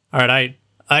 All right,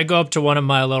 I go up to one of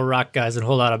my little rock guys and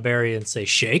hold out a berry and say,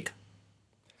 shake.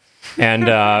 And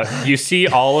you see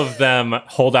all of them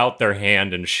hold out their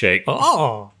hand and shake.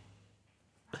 Oh.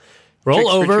 Roll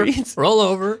over. Roll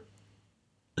over.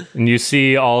 And you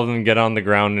see all of them get on the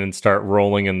ground and start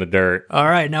rolling in the dirt. All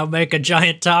right, now make a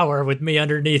giant tower with me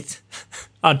underneath.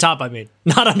 On top, I mean.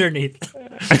 Not underneath.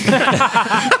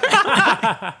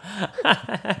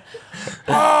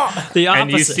 The opposite.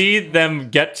 And you see them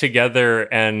get together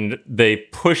and they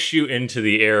push you into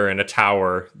the air in a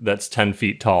tower that's 10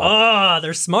 feet tall. Oh,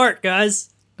 they're smart, guys.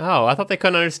 Oh, I thought they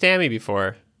couldn't understand me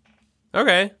before.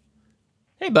 Okay.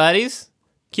 Hey, buddies.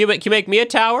 Can you make me a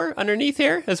tower underneath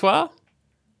here as well?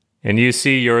 And you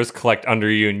see yours collect under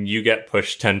you and you get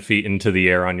pushed 10 feet into the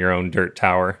air on your own dirt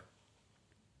tower.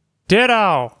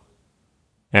 Ditto.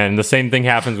 And the same thing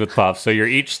happens with Puff. So you're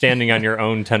each standing on your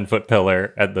own 10-foot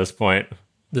pillar at this point.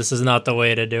 This is not the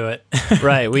way to do it.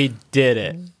 Right, we did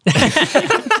it.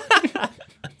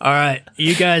 All right,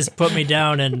 you guys put me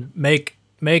down and make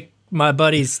my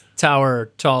buddy's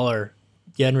tower taller.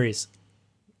 Yenri's.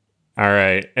 All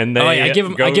right. And they I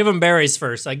give them berries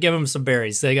first. I give them some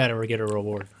berries. They got to get a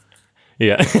reward.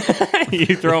 Yeah.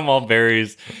 You throw them all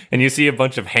berries, and you see a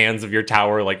bunch of hands of your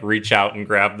tower like reach out and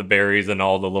grab the berries, and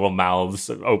all the little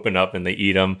mouths open up and they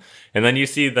eat them. And then you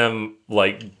see them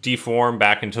like deform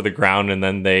back into the ground, and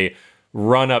then they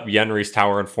run up Yenri's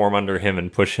tower and form under him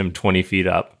and push him 20 feet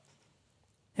up.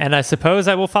 And I suppose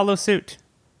I will follow suit.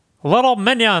 Little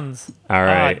minions. All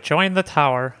right. Join the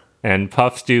tower. And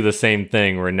Puffs do the same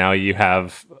thing, where now you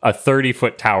have a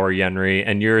 30-foot tower, Yenri,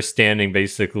 and you're standing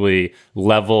basically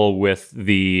level with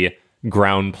the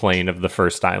ground plane of the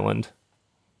first island.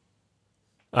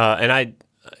 I'll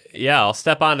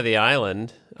step onto the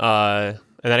island, and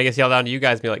then I guess yell down to you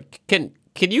guys and be like, can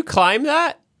you climb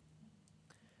that?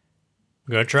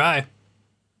 I'm gonna try.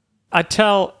 I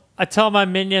tell my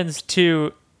minions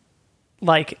to,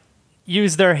 like,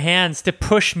 use their hands to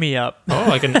push me up. Oh,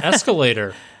 like an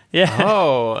escalator. Yeah.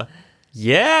 Oh,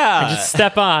 yeah. Just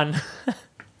step on.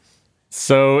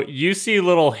 So you see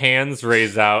little hands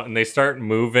raise out, and they start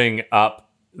moving up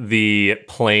the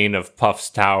plane of Puff's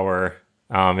tower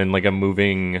in like a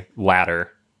moving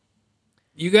ladder.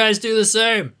 You guys do the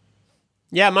same.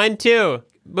 Yeah, mine too.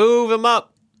 Move them up.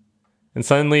 And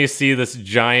suddenly you see this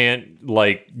giant,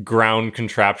 like, ground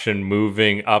contraption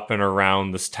moving up and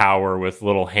around this tower with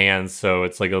little hands. So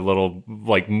it's like a little,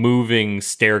 like, moving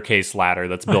staircase ladder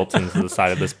that's built into the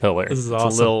side of this pillar. This is It's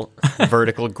awesome. a little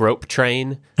vertical grope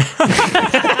train.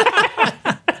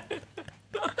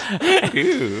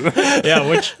 Ooh. Yeah,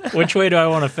 which way do I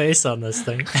want to face on this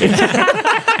thing?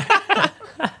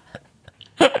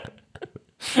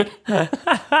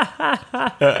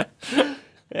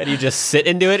 And you just sit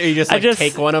into it, or you just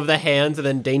take one of the hands and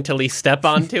then daintily step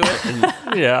onto it?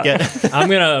 And Yeah. I'm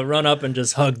gonna run up and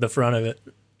just hug the front of it.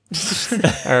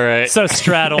 All right. So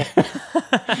straddle.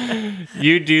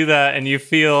 You do that, and you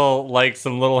feel like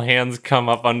some little hands come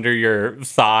up under your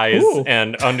thighs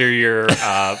and under your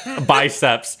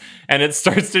biceps, and it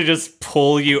starts to just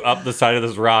pull you up the side of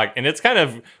this rock, and it's kind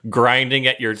of grinding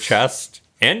at your chest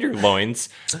and your loins,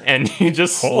 and you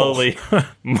just slowly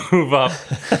move up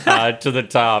to the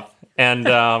top, and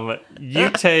you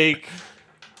take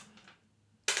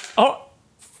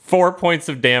 4 points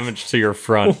of damage to your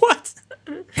front. What?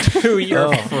 to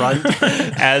your front.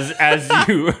 as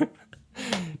you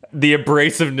the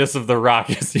abrasiveness of the rock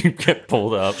as you get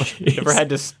pulled up. Never had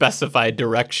to specify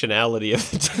directionality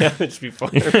of the damage before.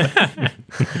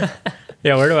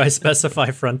 Yeah, where do I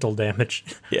specify frontal damage?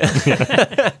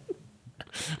 Yeah.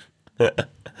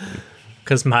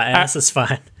 Because my ass is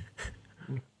fine.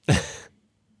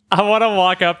 I want to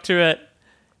walk up to it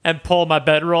and pull my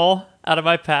bedroll out of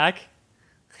my pack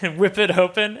and whip it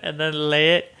open and then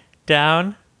lay it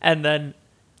down and then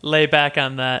lay back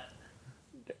on that.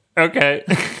 Okay.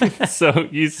 So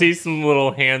you see some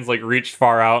little hands like reach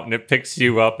far out, and it picks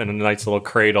you up in a nice little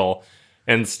cradle,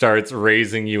 and starts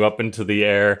raising you up into the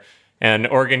air. And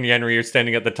Org and Yenri are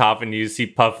standing at the top, and you see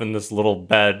Puff in this little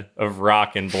bed of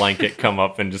rock and blanket come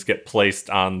up and just get placed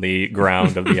on the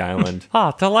ground of the island.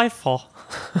 Ah, delightful.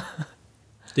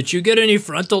 Did you get any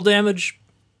frontal damage?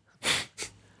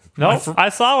 No, I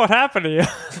saw what happened to you.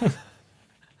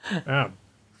 Oh,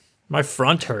 my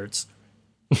front hurts.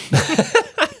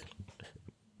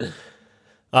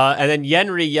 And then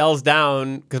Yenri yells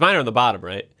down, because mine are on the bottom,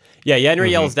 right? Yeah,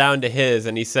 Yenri yells down to his,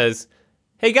 and he says,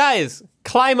 "Hey guys,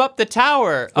 climb up the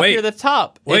tower, up Wait. near the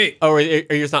top." Wait. Are you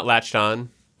just not latched on?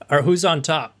 Or who's on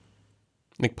top?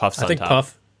 I think Puff's I on think top.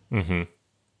 Puff.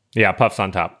 Yeah, Puff's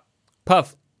on top.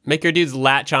 Puff, make your dudes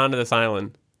latch onto this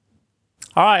island.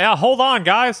 All right, yeah, hold on,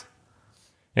 guys.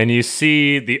 And you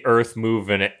see the earth move,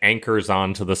 and it anchors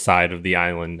onto the side of the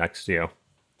island next to you.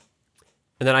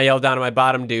 And then I yell down to my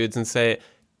bottom dudes and say,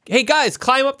 "Hey guys,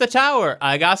 climb up the tower.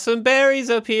 I got some berries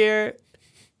up here."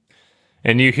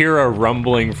 And you hear a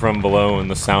rumbling from below and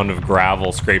the sound of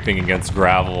gravel scraping against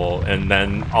gravel. And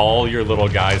then all your little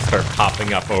guys start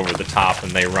popping up over the top,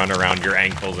 and they run around your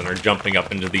ankles and are jumping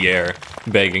up into the air,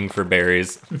 begging for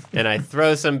berries. And I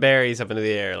throw some berries up into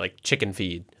the air like chicken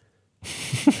feed.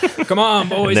 Come on,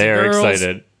 boys They and are girls.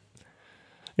 excited.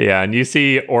 Yeah, and you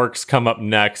see orcs come up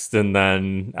next, and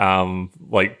then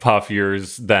like Puff,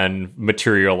 yours then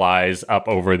materialize up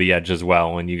over the edge as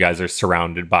well, and you guys are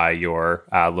surrounded by your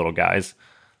little guys.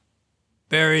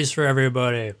 Berries for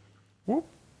everybody. All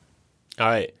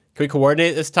right. Can we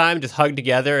coordinate this time? Just hug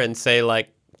together and say, like,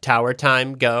 tower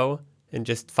time, go, and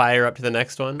just fire up to the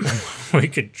next one? We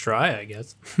could try, I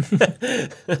guess.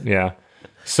 Yeah.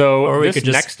 So Or we this could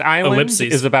just next island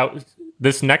ellipses. is about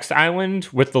this next island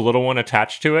with the little one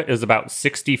attached to it is about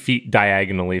 60 feet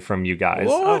diagonally from you guys.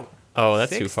 Oh, that's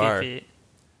too 60 far. feet.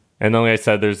 And then, like I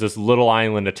said, there's this little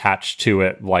island attached to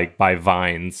it, like by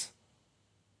vines.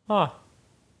 Huh.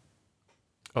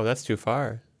 Oh, that's too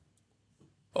far.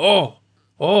 Oh.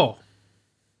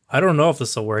 I don't know if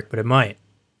this will work, but it might.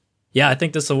 Yeah, I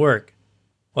think this will work.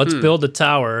 Let's build a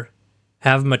tower,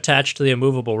 have them attached to the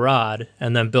immovable rod,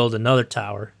 and then build another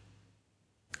tower.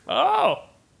 Oh.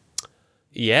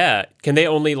 Yeah. Can they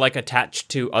only, like, attach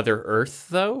to other Earth,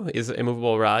 though? Is the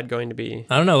immovable rod going to be...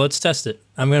 I don't know. Let's test it.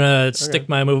 I'm going to stick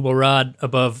my immovable rod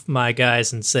above my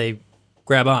guys and say,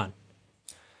 grab on.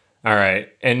 All right.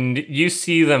 And you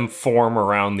see them form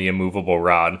around the immovable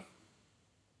rod.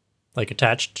 Like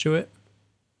attached to it?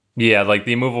 Yeah, like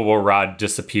the immovable rod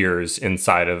disappears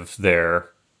inside of their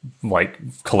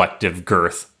like collective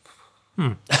girth.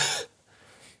 All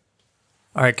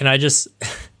right, can I just...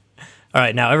 All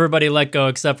right, now everybody let go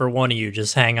except for one of you.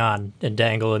 Just hang on and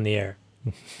dangle in the air.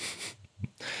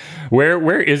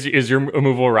 Where is your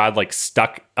immovable rod like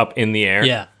stuck up in the air?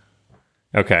 Yeah,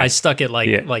 Okay. I stuck it like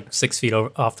Yeah. 6 feet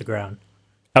off the ground.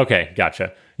 Okay,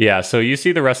 gotcha. Yeah, so you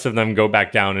see the rest of them go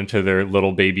back down into their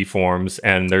little baby forms,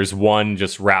 and there's one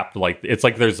just wrapped like it's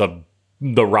like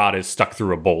the rod is stuck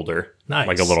through a boulder, Nice.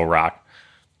 like a little rock.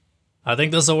 I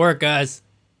think this will work, guys.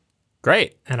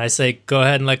 Great. And I say, go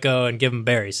ahead and let go and give them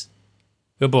berries.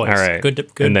 Good boys. All right, Good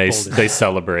and boulders. they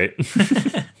celebrate.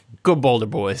 Good Boulder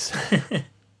boys.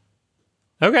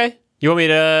 Okay. You want me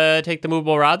to take the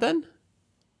movable rod then?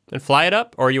 And fly it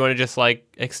up? Or you want to just, like,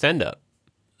 extend up?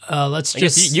 Let's I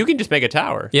guess just... you can just make a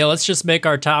tower. Yeah, let's just make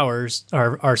our towers,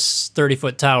 our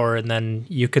 30-foot tower, and then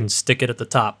you can stick it at the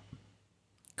top.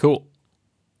 Cool.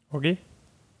 Okay.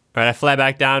 All right, I fly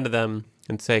back down to them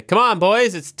and say, "Come on,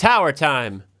 boys, it's tower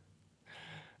time."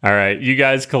 All right, you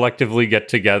guys collectively get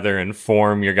together and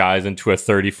form your guys into a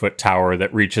 30-foot tower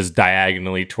that reaches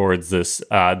diagonally towards this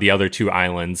the other two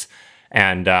islands,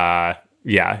 and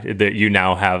you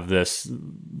now have this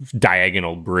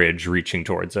diagonal bridge reaching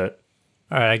towards it.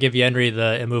 All right, I give Henry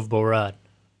the immovable rod.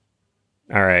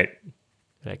 All right,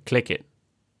 And I click it.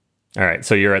 all right.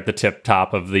 So you're at the tip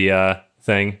top of the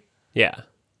thing. Yeah.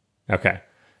 Okay.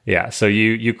 Yeah, so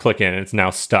you click in, and it's now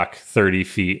stuck 30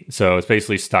 feet. So it's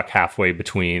basically stuck halfway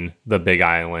between the big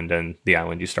island and the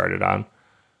island you started on.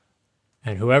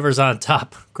 And whoever's on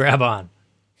top, grab on.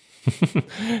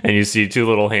 And you see two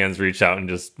little hands reach out and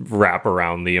just wrap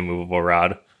around the immovable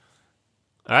rod.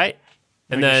 All right.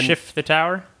 And We can then shift the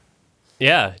tower.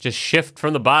 yeah, just shift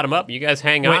from the bottom up. You guys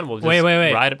hang on. We'll just wait.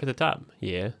 ride up to the top.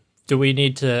 Yeah. Do we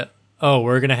need to... Oh,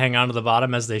 we're going to hang on to the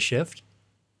bottom as they shift?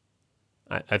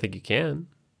 I think you can.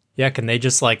 Yeah, can they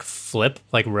just, like, flip,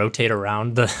 like, rotate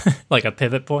around the like a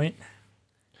pivot point?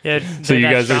 Yeah. So you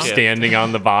guys are strong. standing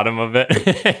on the bottom of it.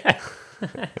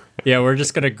 Yeah, we're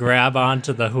just going to grab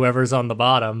onto the whoever's on the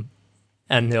bottom,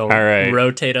 and they'll right.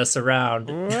 rotate us around.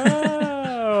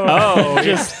 Oh,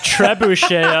 just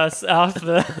trebuchet us off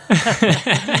the.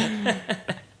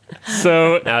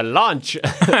 So Now launch.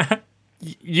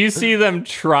 you see them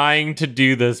trying to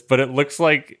do this, but it looks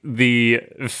like the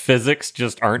physics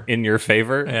just aren't in your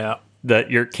favor. Yeah.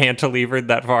 That you're cantilevered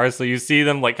that far. So you see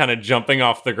them like kind of jumping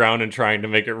off the ground and trying to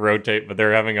make it rotate, but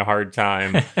they're having a hard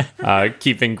time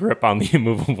keeping grip on the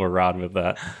immovable rod with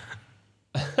that.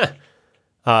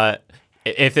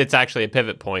 If it's actually a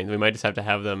pivot point, we might just have to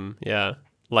have them,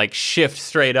 like shift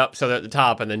straight up so they're at the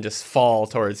top and then just fall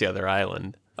towards the other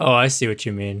island. Oh, I see what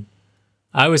you mean.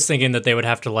 I was thinking that they would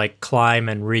have to like climb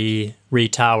and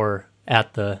re-tower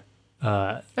at the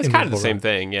That's kind of the same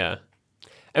thing, yeah.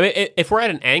 I mean, if we're at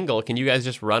an angle, can you guys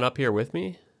just run up here with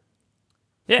me?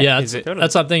 Yeah, Is it-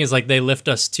 that's something is like they lift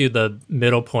us to the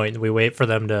middle point and we wait for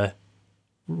them to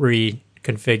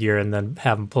reconfigure and then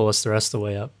have them pull us the rest of the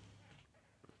way up.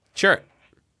 Sure.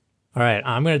 All right,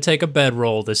 I'm going to take a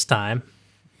bedroll this time.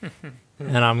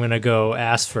 And I'm going to go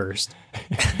ass first.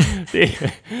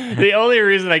 The only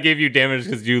reason I gave you damage is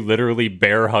because you literally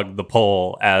bear hugged the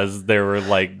pole as they were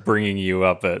like bringing you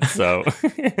up it. So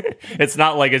it's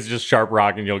not like it's just sharp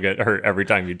rock and you'll get hurt every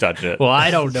time you touch it. Well, I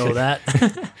don't know that.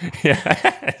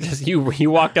 Yeah, Just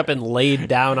you walked up and laid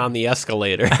down on the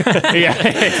escalator. yeah,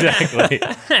 exactly.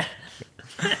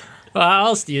 Well, how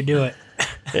else do you do it?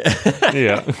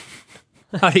 Yeah.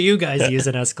 How do you guys use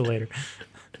an escalator?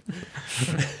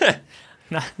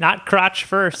 Not crotch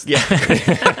first. Yeah.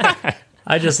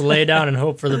 I just lay down and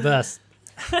hope for the best.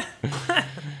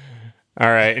 All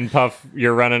right, and Puff,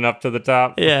 you're running up to the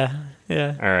top. Yeah.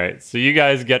 All right, so you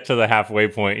guys get to the halfway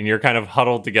point, and you're kind of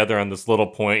huddled together on this little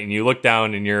point, and you look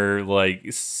down, and you're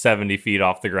like 70 feet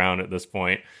off the ground at this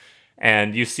point,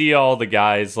 and you see all the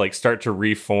guys like start to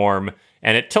reform,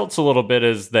 and it tilts a little bit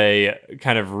as they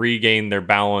kind of regain their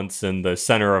balance, and the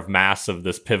center of mass of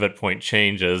this pivot point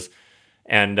changes,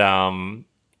 and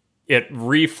it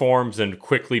reforms and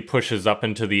quickly pushes up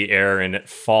into the air, and it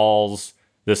falls.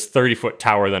 This 30-foot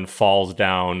tower then falls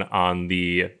down on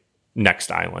the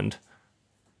next island.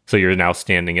 So you're now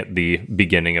standing at the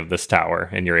beginning of this tower,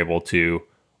 and you're able to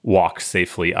walk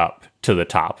safely up to the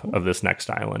top of this next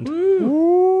island.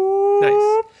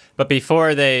 Nice. But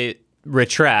before they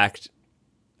retract,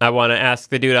 I want to ask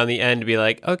the dude on the end to be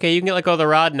like, okay, you can let go of the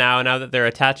rod now that they're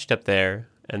attached up there,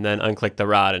 and then unclick the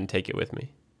rod and take it with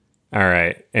me. All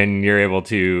right, and you're able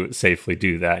to safely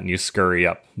do that, and you scurry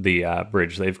up the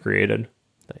bridge they've created.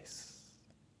 Nice.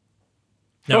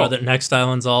 No, the next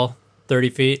island's all 30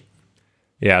 feet.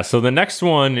 Yeah, so the next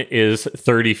one is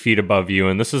 30 feet above you,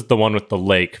 and this is the one with the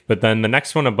lake, but then the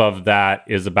next one above that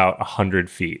is about 100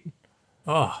 feet.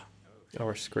 Oh, Oh,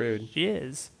 we're screwed. She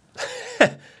is.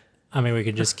 I mean, we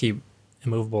could just keep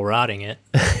immovable rodding it.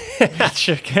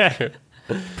 Sure can.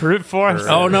 Brute force.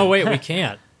 Oh, no, wait, we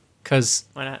can't. Because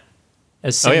Why not?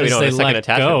 as soon yeah, we as don't they have a second let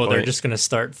attachment go, they're point. just going to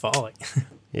start falling.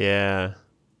 Yeah.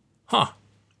 Huh.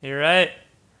 You're right.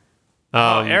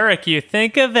 Eric, you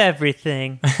think of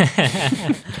everything.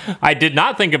 I did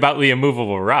not think about the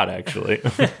immovable rod, actually.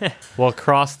 We'll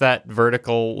cross that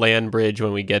vertical land bridge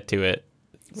when we get to it.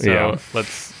 So Yeah.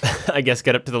 let's, I guess,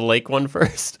 get up to the lake one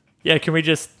first. Yeah, can we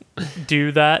just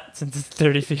do that since it's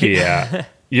 30 feet? Yeah.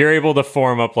 You're able to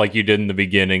form up like you did in the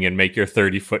beginning and make your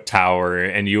 30-foot tower,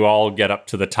 and you all get up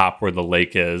to the top where the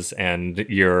lake is, and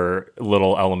your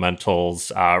little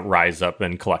elementals rise up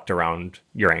and collect around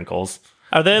your ankles.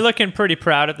 Are they looking pretty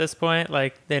proud at this point?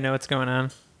 Like, they know what's going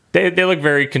on? They look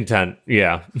very content.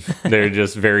 Yeah. They're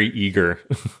just very eager.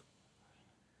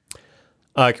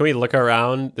 Can we look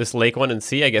around this lake one and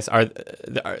see? I guess are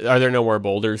there no more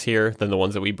boulders here than the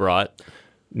ones that we brought?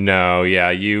 No,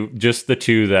 yeah, just the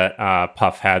two that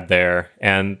Puff had there.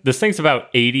 And this thing's about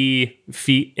 80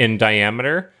 feet in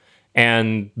diameter,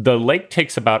 and the lake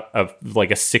takes about a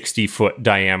 60-foot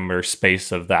diameter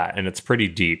space of that, and it's pretty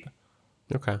deep.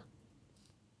 Okay.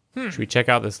 Should we check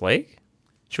out this lake?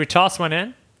 Should we toss one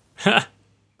in? See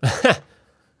what I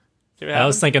was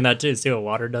happens? thinking that too. See what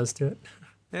water does to it?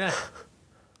 Yeah.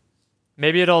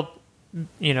 Maybe it'll,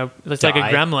 looks like a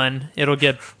Die. gremlin. It'll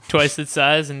get twice its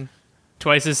size and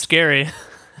twice as scary.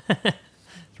 This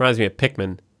reminds me of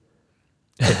Pikmin.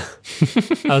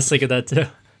 I was thinking that too.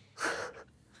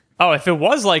 Oh, if it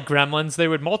was like gremlins, they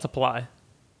would multiply.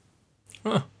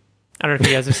 Huh. I don't know if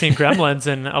you guys have seen gremlins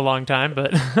in a long time,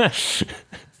 but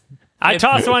I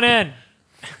toss one in.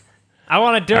 I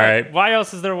want to do All it. right. Why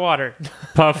else is there water?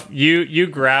 Puff, you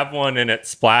grab one and it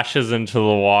splashes into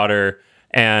the water,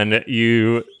 and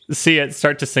you see it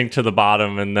start to sink to the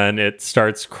bottom, and then it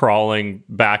starts crawling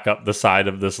back up the side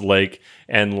of this lake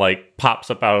and pops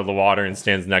up out of the water and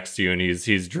stands next to you, and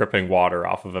he's dripping water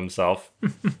off of himself.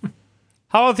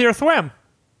 How was your swim?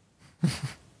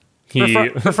 He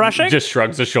Refreshing? just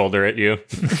shrugs a shoulder at you.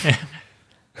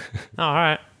 All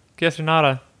right. Guess you're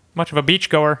not much of a beach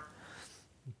goer.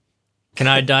 Can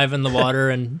I dive in the water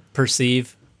and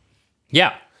perceive?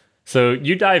 Yeah. So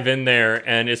you dive in there,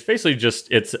 and it's basically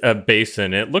it's a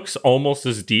basin. It looks almost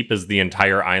as deep as the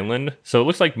entire island. So it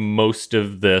looks like most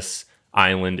of this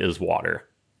island is water.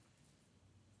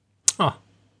 Huh.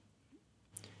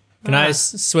 Can I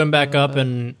swim back up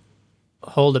and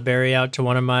hold a berry out to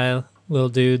one of my little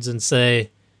dudes and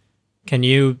say, can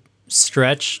you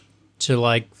stretch to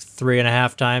like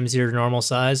 3.5 times your normal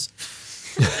size?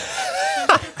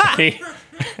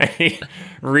 He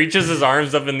reaches his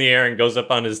arms up in the air and goes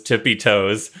up on his tippy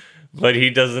toes, but he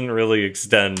doesn't really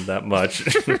extend that much.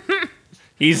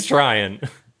 He's trying.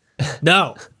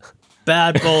 No.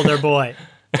 Bad Boulder boy.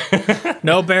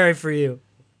 No berry for you.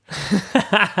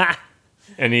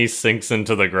 And he sinks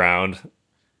into the ground.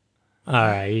 All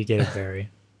right, you get a berry.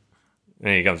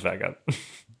 And he comes back up.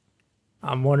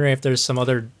 I'm wondering if there's some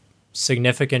other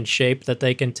significant shape that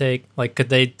they can take. Like, could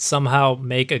they somehow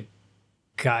make a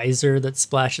geyser that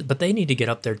splashes? But they need to get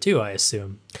up there too, I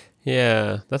assume.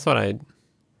 Yeah, that's what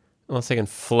unless they can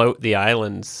float the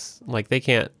islands. Like, they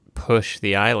can't push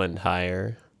the island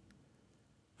higher.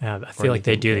 Yeah, I feel like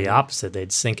they do the opposite.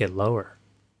 They'd sink it lower.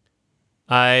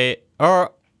 Wait.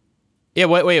 What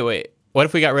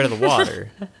if we got rid of the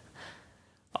water?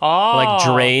 Oh. Like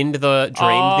drained the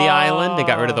island and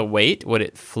got rid of the weight? Would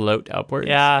it float upwards?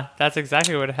 Yeah, that's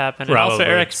exactly what happened. And also,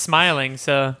 Probably. Eric's smiling,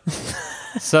 so...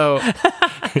 So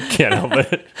Can't help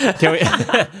it.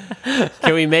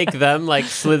 can we make them like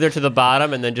slither to the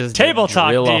bottom and then just Table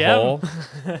talk, drill a DM. hole?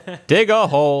 Dig a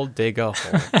hole, dig a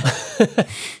hole.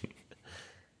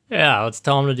 Yeah, let's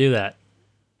tell them to do that.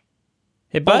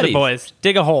 Hey, Boulder buddy. boys,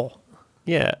 dig a hole.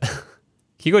 Yeah. Can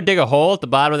you go dig a hole at the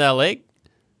bottom of that lake?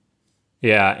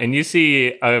 Yeah, and you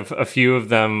see a few of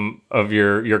them of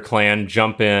your clan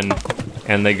jump in,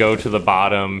 and they go to the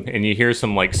bottom, and you hear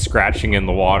some like scratching in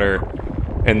the water,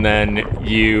 and then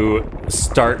you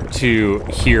start to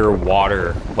hear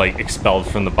water like expelled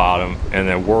from the bottom, and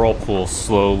a whirlpool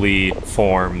slowly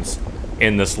forms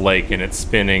in this lake, and it's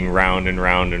spinning round and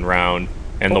round and round,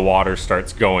 and the water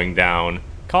starts going down.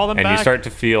 Call them And back. you start to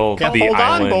feel Yeah, the hold on,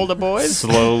 island Boulder boys.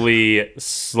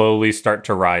 slowly start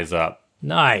to rise up.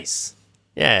 Nice.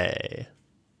 Yay.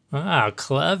 Wow,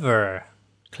 clever.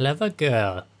 Clever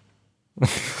girl.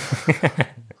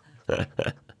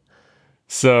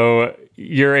 So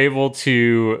you're able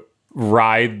to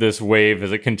ride this wave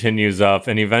as it continues up,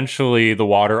 and eventually the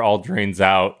water all drains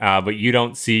out, but you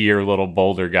don't see your little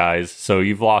boulder guys, so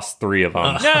you've lost 3 of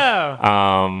them.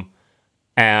 No!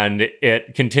 And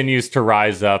it continues to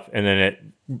rise up, and then it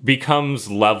becomes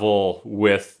level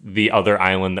with the other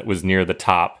island that was near the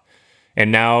top. And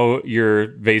now you're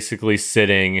basically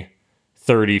sitting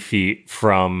 30 feet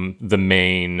from the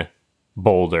main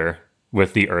boulder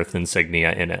with the earth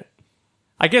insignia in it.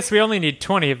 I guess we only need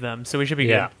 20 of them, so we should be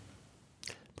Yeah. good.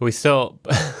 But we still,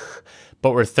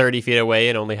 but we're 30 feet away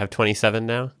and only have 27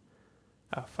 now.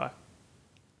 Oh, fuck.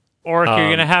 Or you're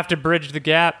going to have to bridge the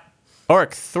gap.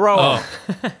 Orc, throw him.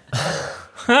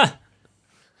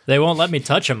 They won't let me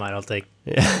touch him, I don't think.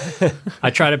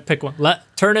 I try to pick one.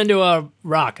 Turn into a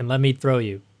rock and let me throw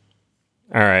you.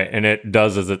 All right, and it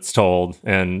does as it's told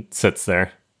and sits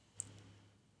there.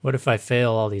 What if I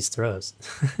fail all these throws?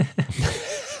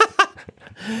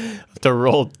 To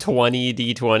roll 20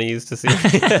 d20s to see.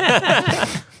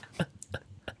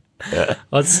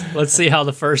 Let's see how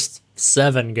the first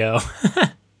 7 go.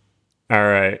 All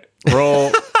right,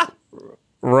 roll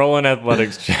an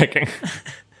athletics checking.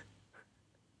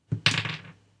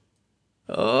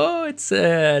 Oh, it's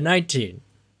 19.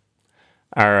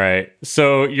 All right,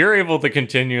 so you're able to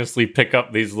continuously pick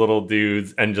up these little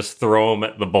dudes and just throw them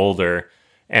at the boulder.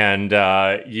 And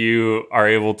you are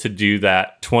able to do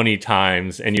that 20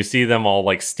 times, and you see them all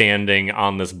like standing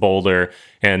on this boulder,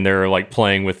 and they're like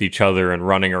playing with each other and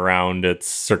running around its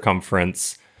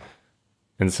circumference.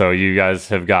 And so you guys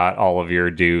have got all of your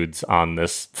dudes on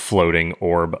this floating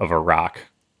orb of a rock.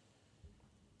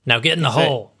 Now get in the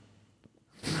hole.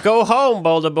 Go home,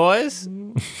 Boulder boys.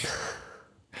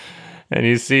 And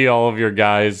you see all of your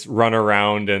guys run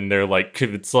around, and they're like,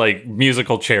 it's like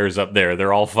musical chairs up there.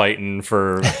 They're all fighting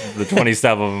for the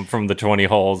 27 of them from the 20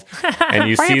 holes. And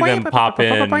you see them pop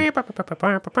in. Bumping into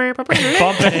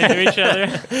each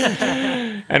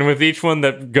other. And with each one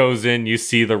that goes in, you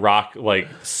see the rock like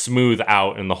smooth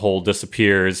out and the hole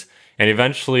disappears. And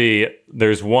eventually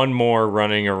there's one more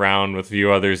running around with a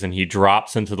few others, and he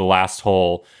drops into the last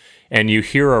hole. And you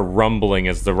hear a rumbling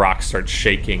as the rock starts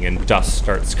shaking and dust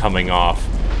starts coming off.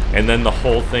 And then the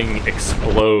whole thing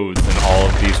explodes and all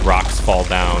of these rocks fall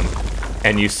down.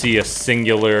 and you see a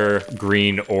singular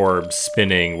green orb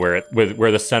spinning where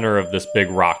the center of this big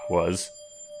rock was.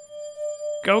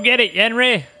 Go get it,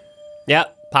 Yenri. Yeah,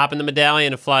 pop in the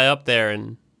medallion to fly up there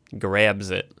and grabs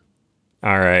it.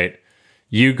 All right.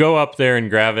 You go up there and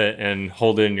grab it and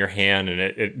hold it in your hand, and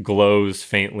it glows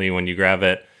faintly when you grab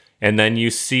it. And then you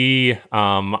see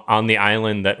on the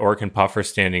island that Orc and Puff are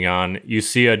standing on, you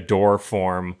see a door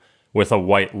form with a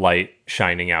white light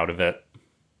shining out of it.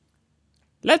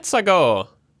 Let's go.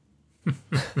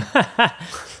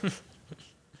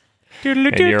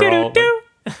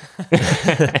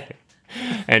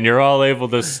 And you're all able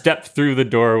to step through the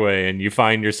doorway, and you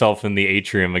find yourself in the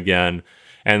atrium again.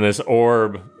 And this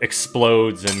orb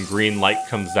explodes, and green light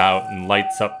comes out and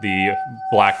lights up the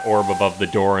black orb above the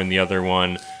door, and the other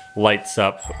one lights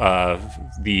up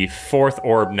the fourth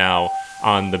orb now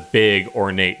on the big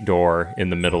ornate door in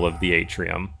the middle of the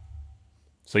atrium.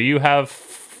 So you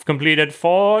have completed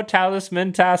 4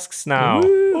 talisman tasks now.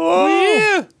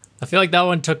 Oh, I feel like that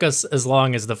one took us as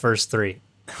long as the first 3.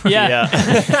 Yeah.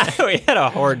 yeah. We had a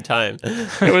hard time.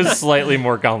 It was slightly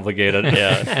more complicated.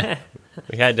 Yeah.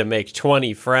 We had to make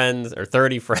 20 friends or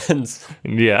 30 friends.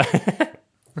 Yeah.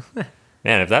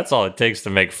 Man, if that's all it takes to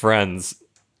make friends,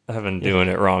 I've been doing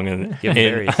it wrong in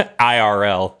berries.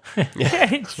 IRL.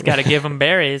 Just gotta give them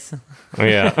berries. Oh,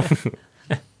 yeah.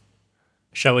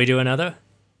 Shall we do another?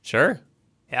 Sure.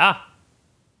 Yeah.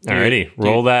 Alrighty,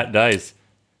 roll that dice.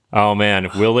 Oh man,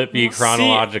 will it be See-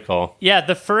 chronological? Yeah,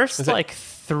 the first like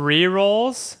 3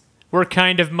 rolls were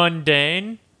kind of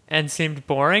mundane and seemed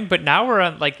boring, but now we're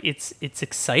on like it's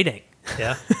exciting.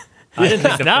 Yeah. I didn't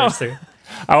think the No. first 3.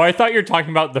 Oh, I thought you were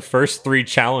talking about the first 3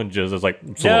 challenges. I was like,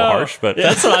 it's a little No. harsh, but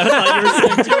That's what I thought you were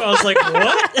saying too. I was like,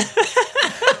 what?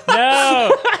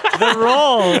 No, the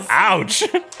rolls. ouch.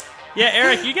 Yeah,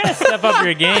 Eric, you gotta step up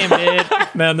your game, dude.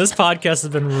 Man, this podcast has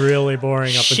been really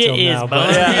boring up Shit until is now.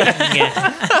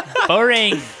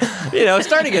 boring. Boring. You know, it's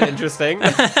starting to get interesting.